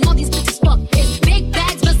back. And all these bitches fuck. It's big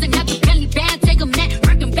bags, bustin' out the Bentley band. Take a man,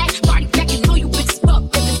 working back, party back. And know you bitches fuck.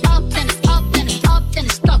 If it's up, then it's up, then it's up, then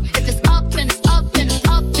it's stuck. If it's up, then it's up, then it's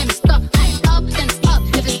up, then it's stuck. Up, then it's up.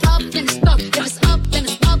 If it's up, then it's stuck. If it's up, then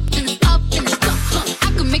it's up, then it's up, then it's stuck. I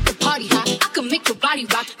can make the party hot. I can make your body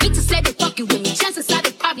rock. Bitches say they fucking with me. Chances are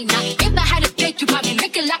they probably not. If I had a dick, you probably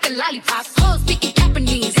lick it like a lollipop. Hoes speaking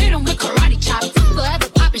Japanese, hit 'em with karate chops. Forever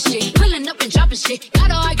popping shit, pulling up and dropping shit.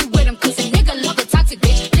 Gotta argue with 'em 'cause a nigga love a toxic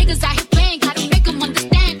bitch. Niggas out here playing, gotta make 'em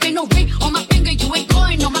understand. Ain't no ring on my finger, you ain't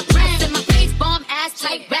going on my friends. And my face bomb, ass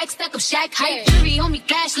tight, back stack up shack height. Jury on me,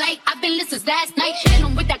 flashlight. I've been listening last night. Hit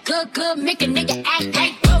 'em with that good, make a nigga act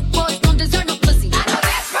right. Broke boys don't deserve no pussy. I know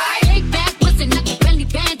that's right. Big bag, bustin' out the Bentley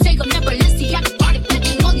band. Take 'em never Balenciaga party back.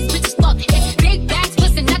 And all these bitches fuck. It's big bags,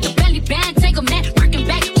 bustin' out the Bentley band. Take 'em man, working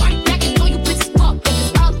back, party back. And all you bitches fuck. If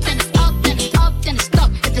it's up, then it's up, then it's up, then it's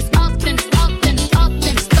stuck. If it's up, then it's up, then it's up,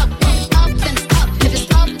 then it's stuck. If it's up, then it's up. If it's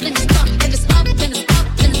up, then it's stuck. If it's up, then it's up,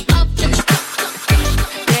 then it's up, then it's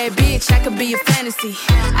stuck. Bad bitch, I could be a fantasy.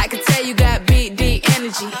 I could tell you got big, deep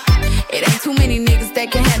energy. It ain't too many niggas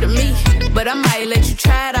that can handle me. But I might let you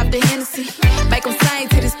try it off the Hennessy. Make 'em sing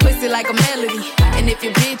to this pussy like a melody. And if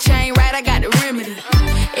your bitch ain't right, I got the remedy.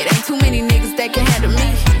 It ain't too many niggas that can handle me.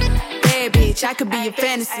 Bad bitch, I could be a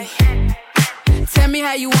fantasy. Tell me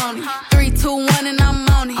how you want it. 3, 2, 1 and I'm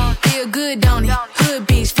on it. Feel good, don't it? Hood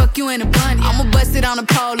bitch, fuck you in a bunny. I'ma bust it on the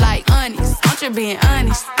pole like honest. I'm just being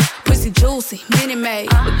honest. Pussy juicy, mini made,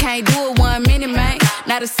 but can't do it 1 minute, man.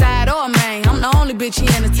 Not a side or a main. I'm the only bitch he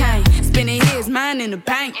entertain. Spending his mind in the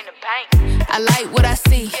bank. I like what I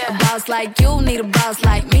see. A boss like you need a boss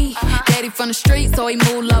like me. Daddy from the street, so he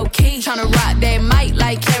move low key. Tryna rock that mic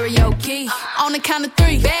like karaoke. On the count of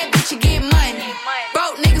 3, bad bitch, you get money.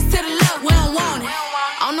 Broke niggas to the left, we don't want it.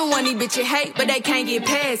 I'm the one these bitches hate, but they can't get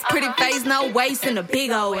past. Pretty face, no waist, and a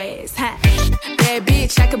big old ass. Ha. Bad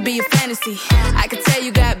bitch, I could be a fantasy. I could tell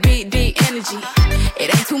you got big, deep energy. It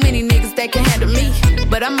ain't too many niggas that can handle me.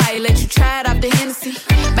 But I might let you try it off the Hennessy.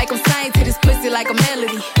 Make 'em sing to this pussy like a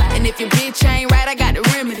melody. And if your bitch ain't right, I got the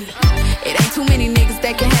remedy. It ain't too many niggas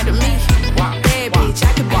that can handle me. Bad bitch,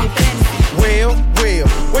 I could be a fantasy. Well,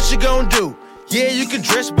 what you gon' do? Yeah, you can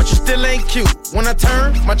dress, but you still ain't cute. When I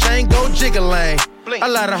turn, my chain go jiggling. A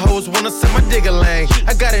lot of hoes wanna send my digger lane.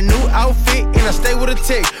 I got a new outfit and I stay with a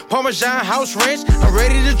tick. Parmesan house ranch, I'm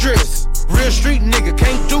ready to dress. Real street nigga,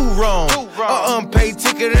 can't do wrong. A unpaid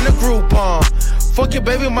ticket in a Groupon. Fuck your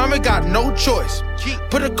baby mama, got no choice.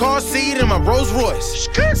 Put a car seat in my Rolls Royce.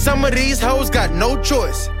 Some of these hoes got no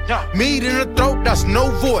choice. Meat in the throat, that's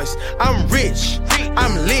no voice. I'm rich,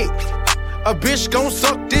 I'm lit. A bitch gon'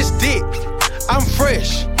 suck this dick. I'm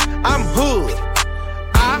fresh, I'm hood.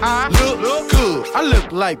 I look good, I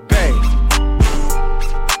look like bae.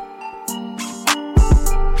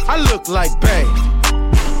 I look like bae.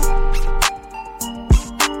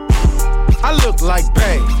 I look like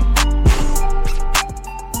bae.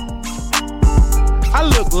 I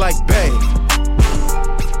look like bae.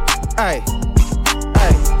 Ay,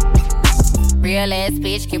 ay. Real ass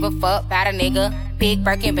bitch, give a fuck about a nigga. Big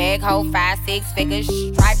Birkin bag, hold 5, 6 figures.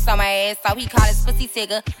 Stripes on my ass, so he call his pussy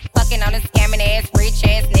tigger. Fucking on a scamming ass, rich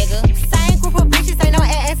ass nigga. Same group of bitches, ain't no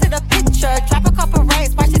ass to the picture. Drop a couple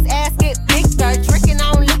racks, watch his ass get bigger. Drinking,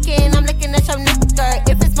 I'm licking, I'm licking at your nigga.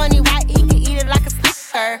 If it's money right, he can eat it like a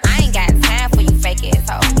sticker. I ain't got time for you fake ass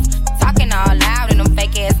hoes. Talking all loud in them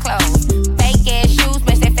fake ass clothes. Fake ass shoes,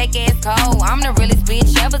 match that fake ass coat. I'm the realest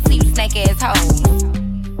bitch ever see you snake ass hoes.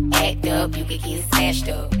 Act up, you could get snatched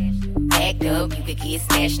up. Act up, you could get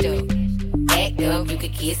snatched up. Act up, you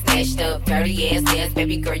could get snatched up. Dirty ass ass,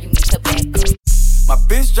 baby girl, you need to back up. My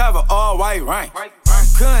bitch drive a all white rank.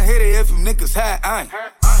 Couldn't hit it if you niggas had ain't.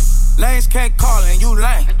 Lanes can't call and you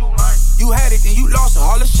lame. You had it and you lost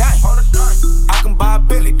all the shine. I can buy a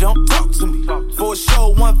Bentley, don't talk to me. For a show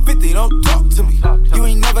 150, don't talk to me. You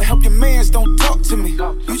ain't never help your mans, don't talk to me.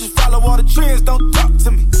 You just follow all the trends, don't talk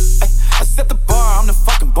to me. I set the bar, I'm the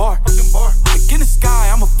fucking bar. Look in the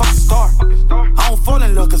sky, I'm a fucking star. I don't fall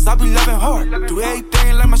in love cause I be loving hard. Do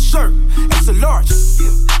everything like my shirt, extra large.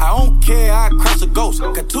 I don't care, I crash a ghost.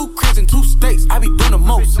 Got 2 cribs in 2 states, I be doing the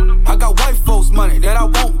most. I got white folks money that I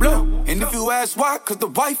won't blow. And if you ask why, cause the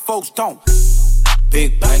white folks don't.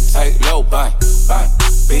 Big bank, tight, low bank, bank.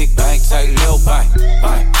 Big bank, tight, low bank,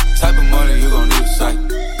 bank. Type of money you gon' need a sight.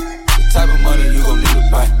 The type of money you gon' need a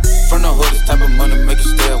buy. From the hood, this type of money make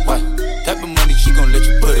you stay away. Type of money she gon' let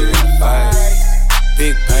you put it in a fight.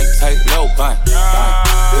 Big bank, tight, low bank, bank.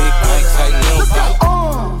 Big bank, tight, low bank.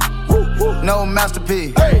 no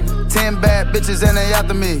masterpiece. 10 bad bitches and they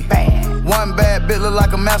after me. One bad bitch look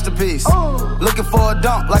like a masterpiece. Looking for a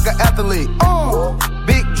dunk like an athlete.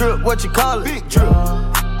 Big drip, what you call it? Big drip.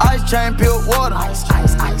 Ice chain, pure water. Ice.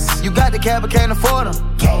 You got the cab, but can't afford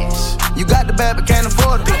them. Cash. You got the bad, but can't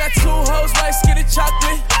afford them. I got 2 hoes like skinny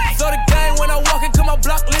chocolate. Throw the game when I walk into my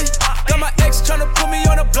block list. Got my ex tryna put me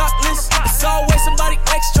on a block list. It's always somebody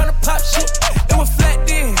ex tryna pop shit. It was flat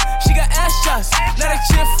then. She got ass shots. Now they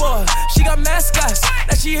cheer for her. She got mascots.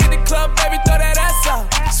 Now she hit the club, baby, throw that ass out.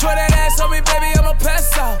 Swear that ass on me, baby, I'ma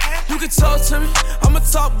pass out. You can talk to me, I'ma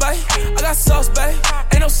talk, babe. I got sauce, babe.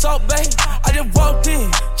 Ain't no salt, babe. I just walked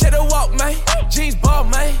in, check the walk, man. Jeans ball,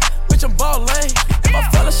 man. Bitch, I'm ballin'. If I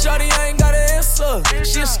fell a shorty, I ain't got an answer.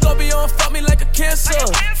 She a Scorpio and fuck me like a cancer.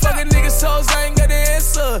 Fucking niggas hoes, I ain't got the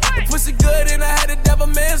answer. The pussy good and I had to dab a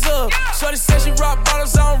man's up. Shorty said she rock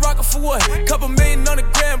bottles, I don't rock her for what? Couple million on the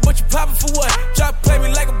gram, but you poppin' for what? Try to play me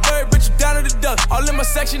like a bird, but you down to the duck. All in my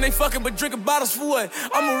section, they fucking, but drinking bottles for what?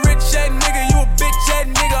 I'm a rich ass nigga, you a bitch ass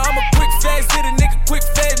nigga. I'm a quick fast hitter, nigga, quick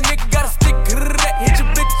fast nigga. Got a stick, hit your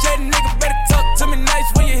bitch ass nigga. Better talk to me nice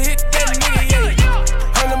when you hit that nigga, yeah.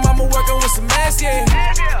 Her little mama working with some ass, yeah.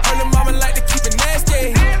 Her little mama like to keep it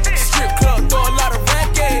nasty. Strip club, throw a lot of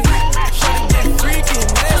racket. Shawty get freaky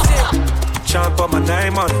and nasty. Tryna put my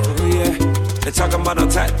name on it, ooh, yeah. They talking about no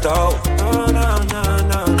tattoo.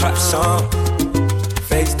 No. Clap song.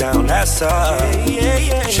 Face down, that's up.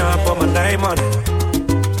 Tryna put my name on it.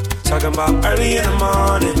 Talking about early in the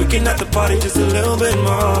morning. We can at the party just a little bit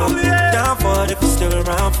more. Down for it if you're still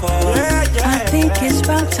around for it. I think it's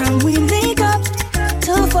about time we link up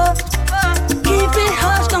to fuck. Keep it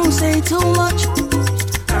hush, don't say too much.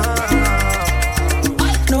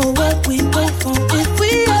 Know what we both want. If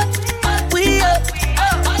we up.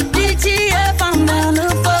 DTF, I'm down to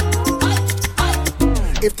fuck.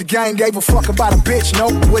 If the gang gave a fuck about a bitch, no,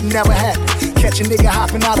 would never happen. Catch a nigga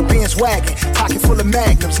hopping out of Benz wagon. Pocket full of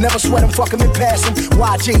magnums, never sweat him, fuck him and pass him.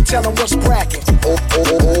 YG, tell him what's cracking. Oh.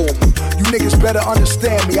 You niggas better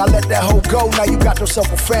understand me. I let that hoe go, now you got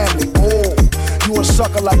yourself a family. Oh, you a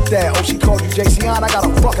sucker like that. Oh, she called you JCon, I got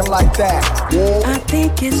a fucking like that. Oh. I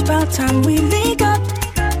think it's about time we link up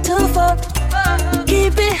to fuck.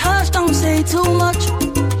 Keep it hush, don't say too much.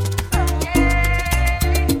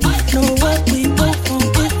 Know what we both want.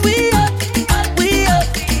 If we up.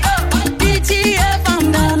 DTF,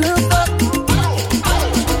 I'm down to fuck.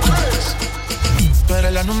 Tú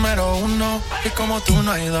eres la número 1 y como tú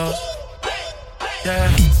no hay dos. Yeah.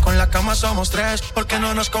 Con la cama somos 3 porque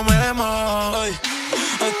no nos comemos. Ay,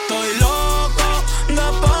 estoy loco de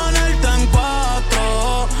ponerte en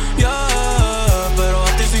 4. Yeah, pero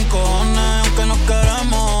a ti sin cojones aunque nos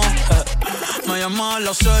queremos. Me llamas a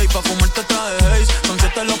las 6 pa' fumarte traje Haze. Son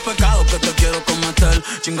 7 los pecados que te quiero cometer.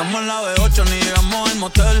 Chingamos la B8 ni llegamos al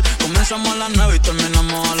motel. Comenzamos a las 9 y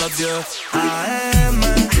terminamos a las 10. AM,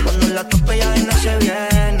 cuando la tope ya no se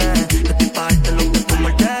viene. Yo estoy pa' darte lo que tú me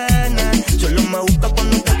ordenes. Solo me busca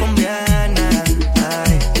cuando te conviene.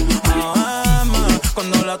 Ay. AM,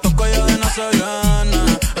 cuando la toco ya no se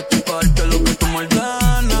viene. Estoy pa' darte lo que tú me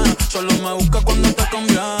ordenes. Solo me busca cuando te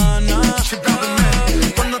conviene.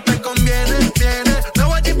 Cuando te conviene, viene. No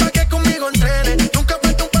voy a ir pa' que conmigo entrene. Nunca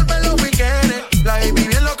falta un polvo en los weekendes. La baby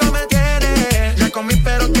bien loca me tiene. Ya comí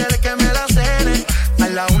pero quiere que me la cene. A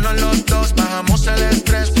la 1 los 2 bajamos el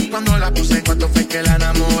estrés. Cuando la puse, cuánto fue que la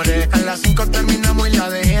enamoré. A las 5 terminamos y la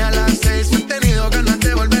dejé a las 6. He tenido ganas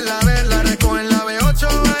de volverla a ver. La recojo en la B8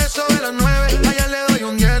 a eso de las 9. Allá le doy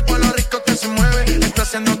un 10 por lo rico que se mueve. Está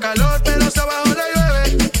haciendo calor pero se abajo la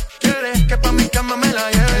llueve. Quiere que pa' mi cama me la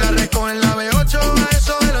lleve. La recojo en la B8 a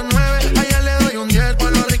eso de las 9. Allá le doy un 10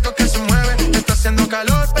 por lo rico que se mueve. Está haciendo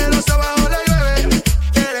calor pero se abajo la llueve.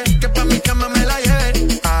 Quiere que pa' mi cama me la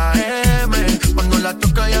lleve. AM, cuando la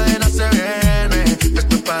toca ya de nada se viene.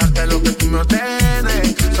 Estoy pa' darte lo que tú me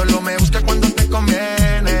ordenes. Solo me busca cuando te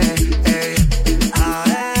conviene. Ey.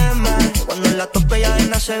 AM, cuando la tope ya de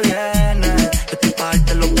nada se viene. Estoy pa'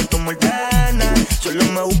 darte lo que tú me ordenes. Solo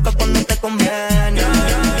me busca cuando te conviene.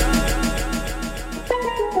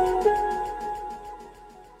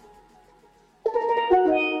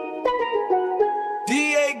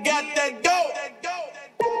 DA got that go.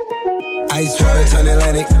 Ice water turn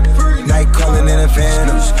Atlantic. Night calling in a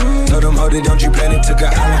phantom. Told them, hold it, don't you panic. Took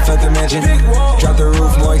an island, left the mansion. Drop the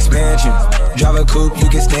roof, more expansion. Drive a coupe, you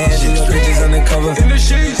can stand it. Bridges undercover.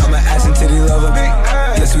 I'm an ass and titty lover.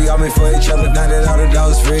 Guess we all made for each other. Now that all the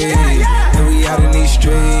dogs free. And we out in these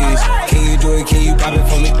streets. Can you do it? Can you pop it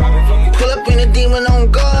for me? Pull up in a demon on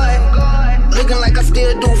guard. Looking like I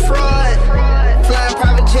still do fraud. Flying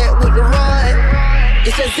private jet with the rod.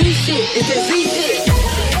 It's that Z shit, it's that Z shit.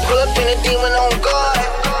 Pull up in a demon on guard.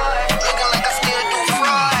 Looking like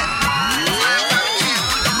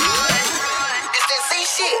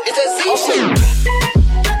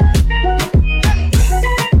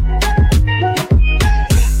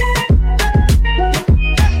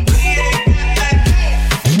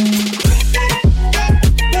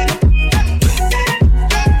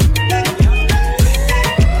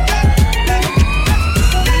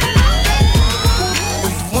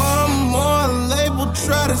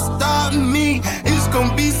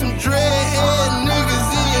some dreadhead niggas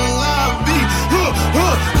in your lobby. You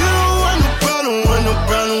don't want no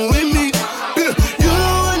problem with me. You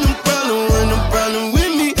don't want no problem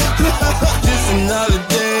with me. Just another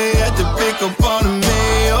day at the pick up on the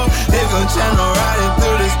mail. They gon' channel riding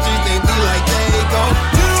through the streets, they be like they go.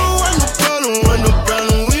 You don't want no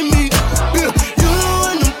problem with me. You don't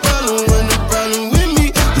want no problem with me.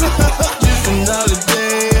 Just another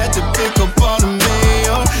day at the pick up on the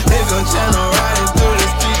mail. They gon' channel riding through the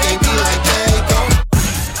streets, they be like they go.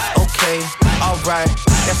 Okay, alright,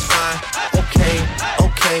 that's fine. Okay,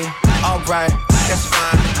 alright, that's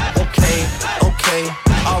fine. Okay,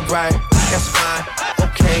 alright, that's fine.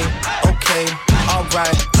 Okay,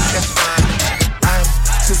 alright, that's fine. I'm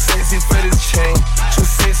too sexy for this chain, too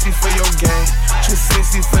sexy for your game, too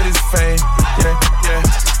sexy for this fame. Yeah.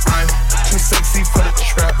 I'm too sexy for the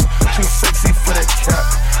trap, too sexy for that cap,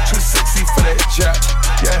 too sexy for that jack.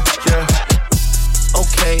 Yeah.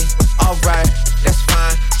 Okay, alright, that's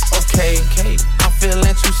fine. Okay, I'm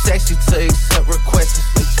feeling too sexy to accept requests.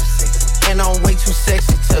 And I'm way too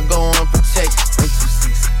sexy to go unprotected.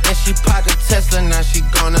 And she popped a Tesla, now she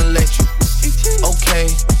gonna let you. Okay,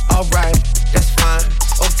 alright, that's fine.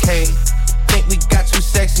 Okay, think we got too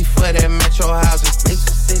sexy for that metro housing.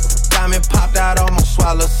 Diamond popped out, almost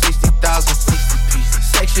swallowed 60,000.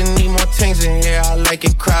 Section need more things in here, I like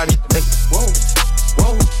it crowded.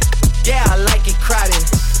 Whoa. Yeah, I like it crowded.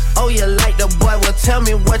 Oh, you like the boy? Well, tell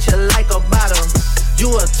me what you like about him. You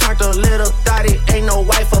a turned a little thotty, ain't no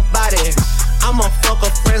wife about it. I'ma fuck her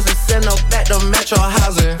friends and send her back to metro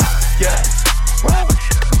housing. Yeah.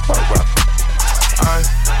 I'm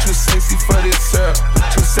too sexy for this girl,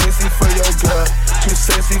 too sexy for your girl, too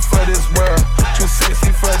sexy for this world, too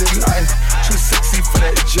sexy for this life, too sexy for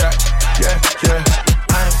that jack. Yeah.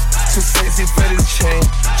 I'm too sexy for this chain,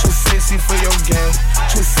 too sexy for your game,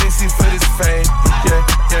 too sexy for this fame. Yeah.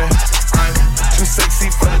 I'm too sexy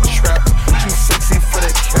for the trap, too sexy for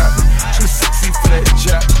that cap, too sexy for that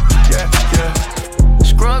jack. Yeah.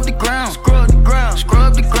 Scrub the ground, scrub the ground,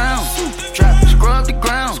 scrub the ground. Scrub the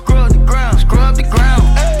ground, scrub the ground, scrub the ground.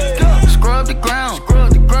 Scrub the ground, scrub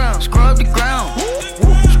the ground, scrub the ground.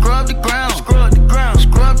 Scrub the ground, scrub the ground,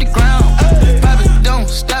 scrub the ground. Pop it, don't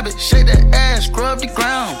stop it, shake that ass, scrub the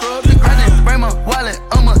ground. I didn't bring my wallet,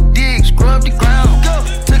 I'ma dig, scrub the ground.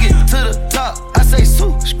 Took it to the top, I say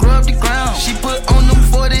sue, scrub the ground. She put on them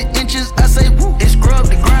 40 inches, I say woo, it scrub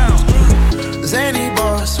the ground. Zany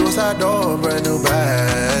boss, suicide door, brand new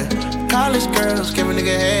bag. College girls, give a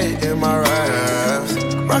nigga head in my raps.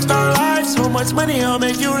 Rockstar life, so much money, I'll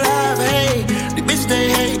make you laugh. Hey, the bitch they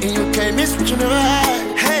hate, and you can't miss what you never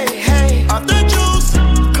had. Hey, off the juice,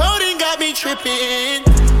 coding got me tripping.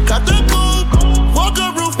 Got the coupe,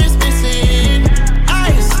 walker roof is missing.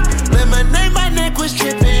 Ice, lemonade, my neck was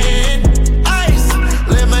tripping. Ice,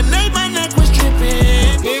 lemonade, my neck was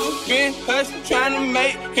tripping. Nigga been hustling, trying to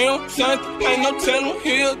make him something. Ain't no tellin'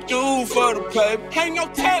 he'll do for the paper. Ain't no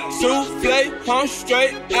tellin'. Souffle, I'm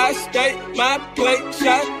straight, I stay, my plate,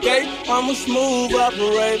 shot day. I'm a smooth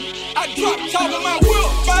operator. I drop top of my wheel,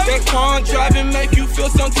 baby. That car driving make you feel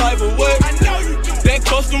some type of way. I know you do. That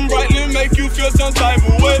custom brightly make you feel some type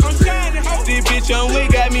of way. I'm shining, ho. This bitch on we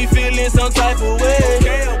got me feeling some type of way.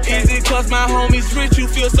 Okay. Easy cause my homies rich, you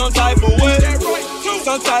feel some type of way.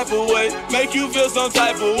 Some type of way, make you feel some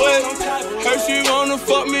type of way. Heard she wanna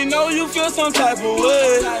fuck me, know you feel some type of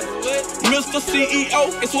way. Mr.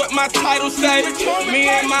 CEO, it's what my title say. Me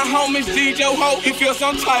and my homies DJ Ho, he feel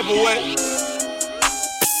some type of way.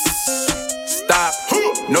 Stop,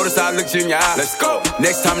 notice how I looked you in your eye. Let's go.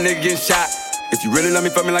 Next time a nigga getting shot. If you really love me,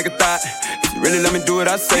 fuck me like a thought. If you really let me do what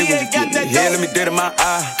I say, when you get me here, let me dead in my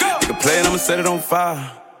eye. Nigga play it, I'ma set it on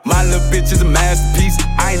fire. My little bitch is a masterpiece.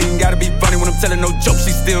 I ain't even gotta be funny when I'm telling no jokes.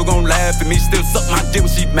 She still gon' laugh at me. Still suck my dick when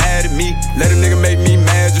she mad at me. Let a nigga make me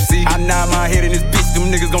mad, you see. I nod my head in this bitch. Them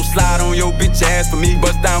niggas gon' slide on your bitch ass for me.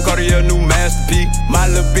 Bust down, Cartier, new masterpiece. My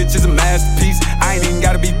little bitch is a masterpiece. I ain't even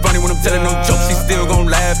gotta be funny when I'm telling no jokes. She still gon'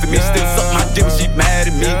 laugh at me. Still suck my dick when she mad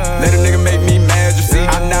at me. Let a nigga make me mad, you see.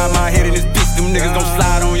 I nod my head in this bitch. Them niggas gon'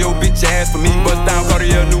 slide on your bitch ass for me. Bust down,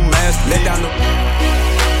 Cartier, new masterpiece. Let down the...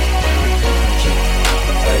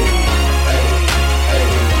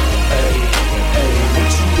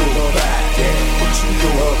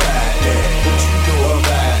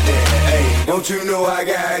 Don't you know I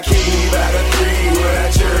got a key by the 3 where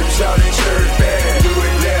that church out in church band. Do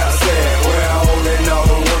it now, said where I holding all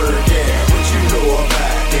the work at. What you know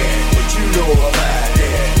about that? What you know about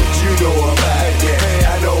that? What you know about that? Hey,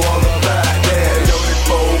 I know all about that. Loaded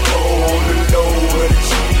Bobo on the low where the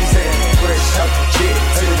cheese at. Fresh out the jet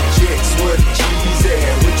to the jets where the cheese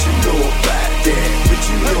at. What you know about that? What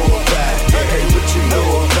you know about that? Hey, what you know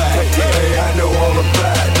about that?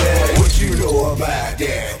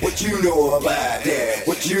 you know about that?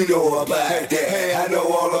 What you know about that? I know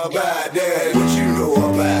all about that. What you know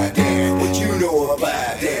about that? What you know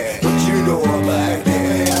about that? What you know about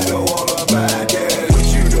that? I know all about that. What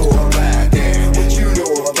you know about that? What you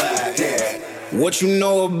know about that? What you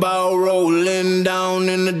know about rolling down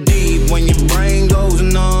in the deep? When your brain goes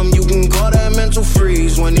numb, you can call that mental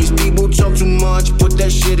freeze. When these people talk too much, put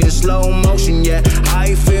that shit in slow motion. Yeah,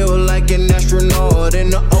 I feel like an astronaut in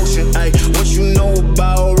the ocean. Ay, what you know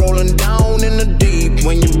about rolling down in the deep?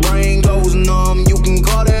 When your brain goes numb, you can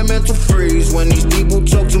call that mental freeze. When these people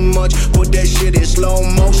talk too much, put that shit in slow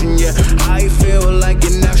motion. Yeah, I feel like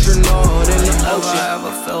an astronaut in the ocean. Never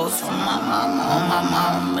ever felt from my mama, on my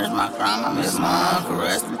mama, miss my grandma, miss my uncle,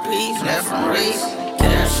 rest in peace, left from Reese.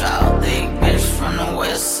 Cash out, thick bitch from the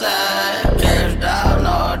west side. Cash down,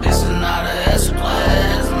 no, this is not a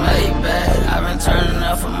S-Class, Maybach. I've been turning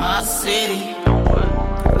up for my city.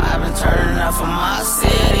 I've been turning up for my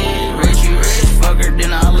city. Richie rich, fucker,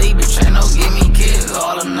 then I leave, bitch, ain't no give me kids,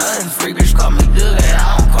 all or nothing. Free bitch call me good, hey,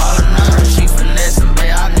 I don't call her none. She finessing,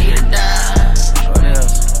 babe, I need a dime. What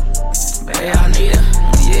else? Babe, I need a,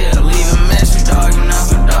 yeah, leave a message, dog, you know,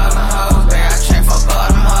 for dog and hoes. Babe, I can't fuck all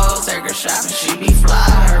them hoes, take her shopping, she be fly.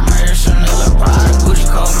 Her Mary Chanel, her Prada, Gucci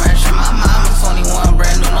coat matching my mama. 21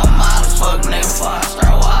 brand new, no models, fuck nigga, before I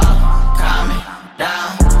start wild. Calm me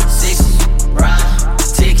down, 60 round,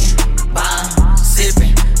 ticking, bomb,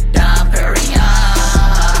 sipping, down Perignon.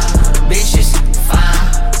 Bitches,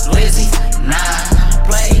 fine, Lizzie, 9,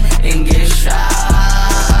 play and get shot.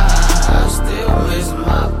 Still missing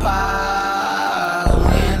my pies,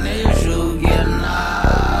 when is you getting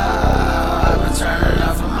out? I've been turning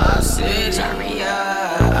up for my city. Turn me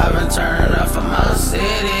up. I've been turning up for my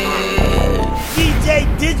city. DJ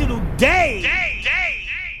Digital Dave.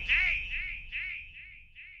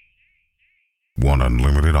 Want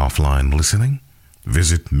unlimited offline listening?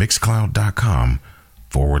 Visit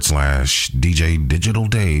mixcloud.com/DJ Digital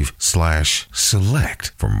Dave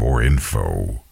 /select for more info.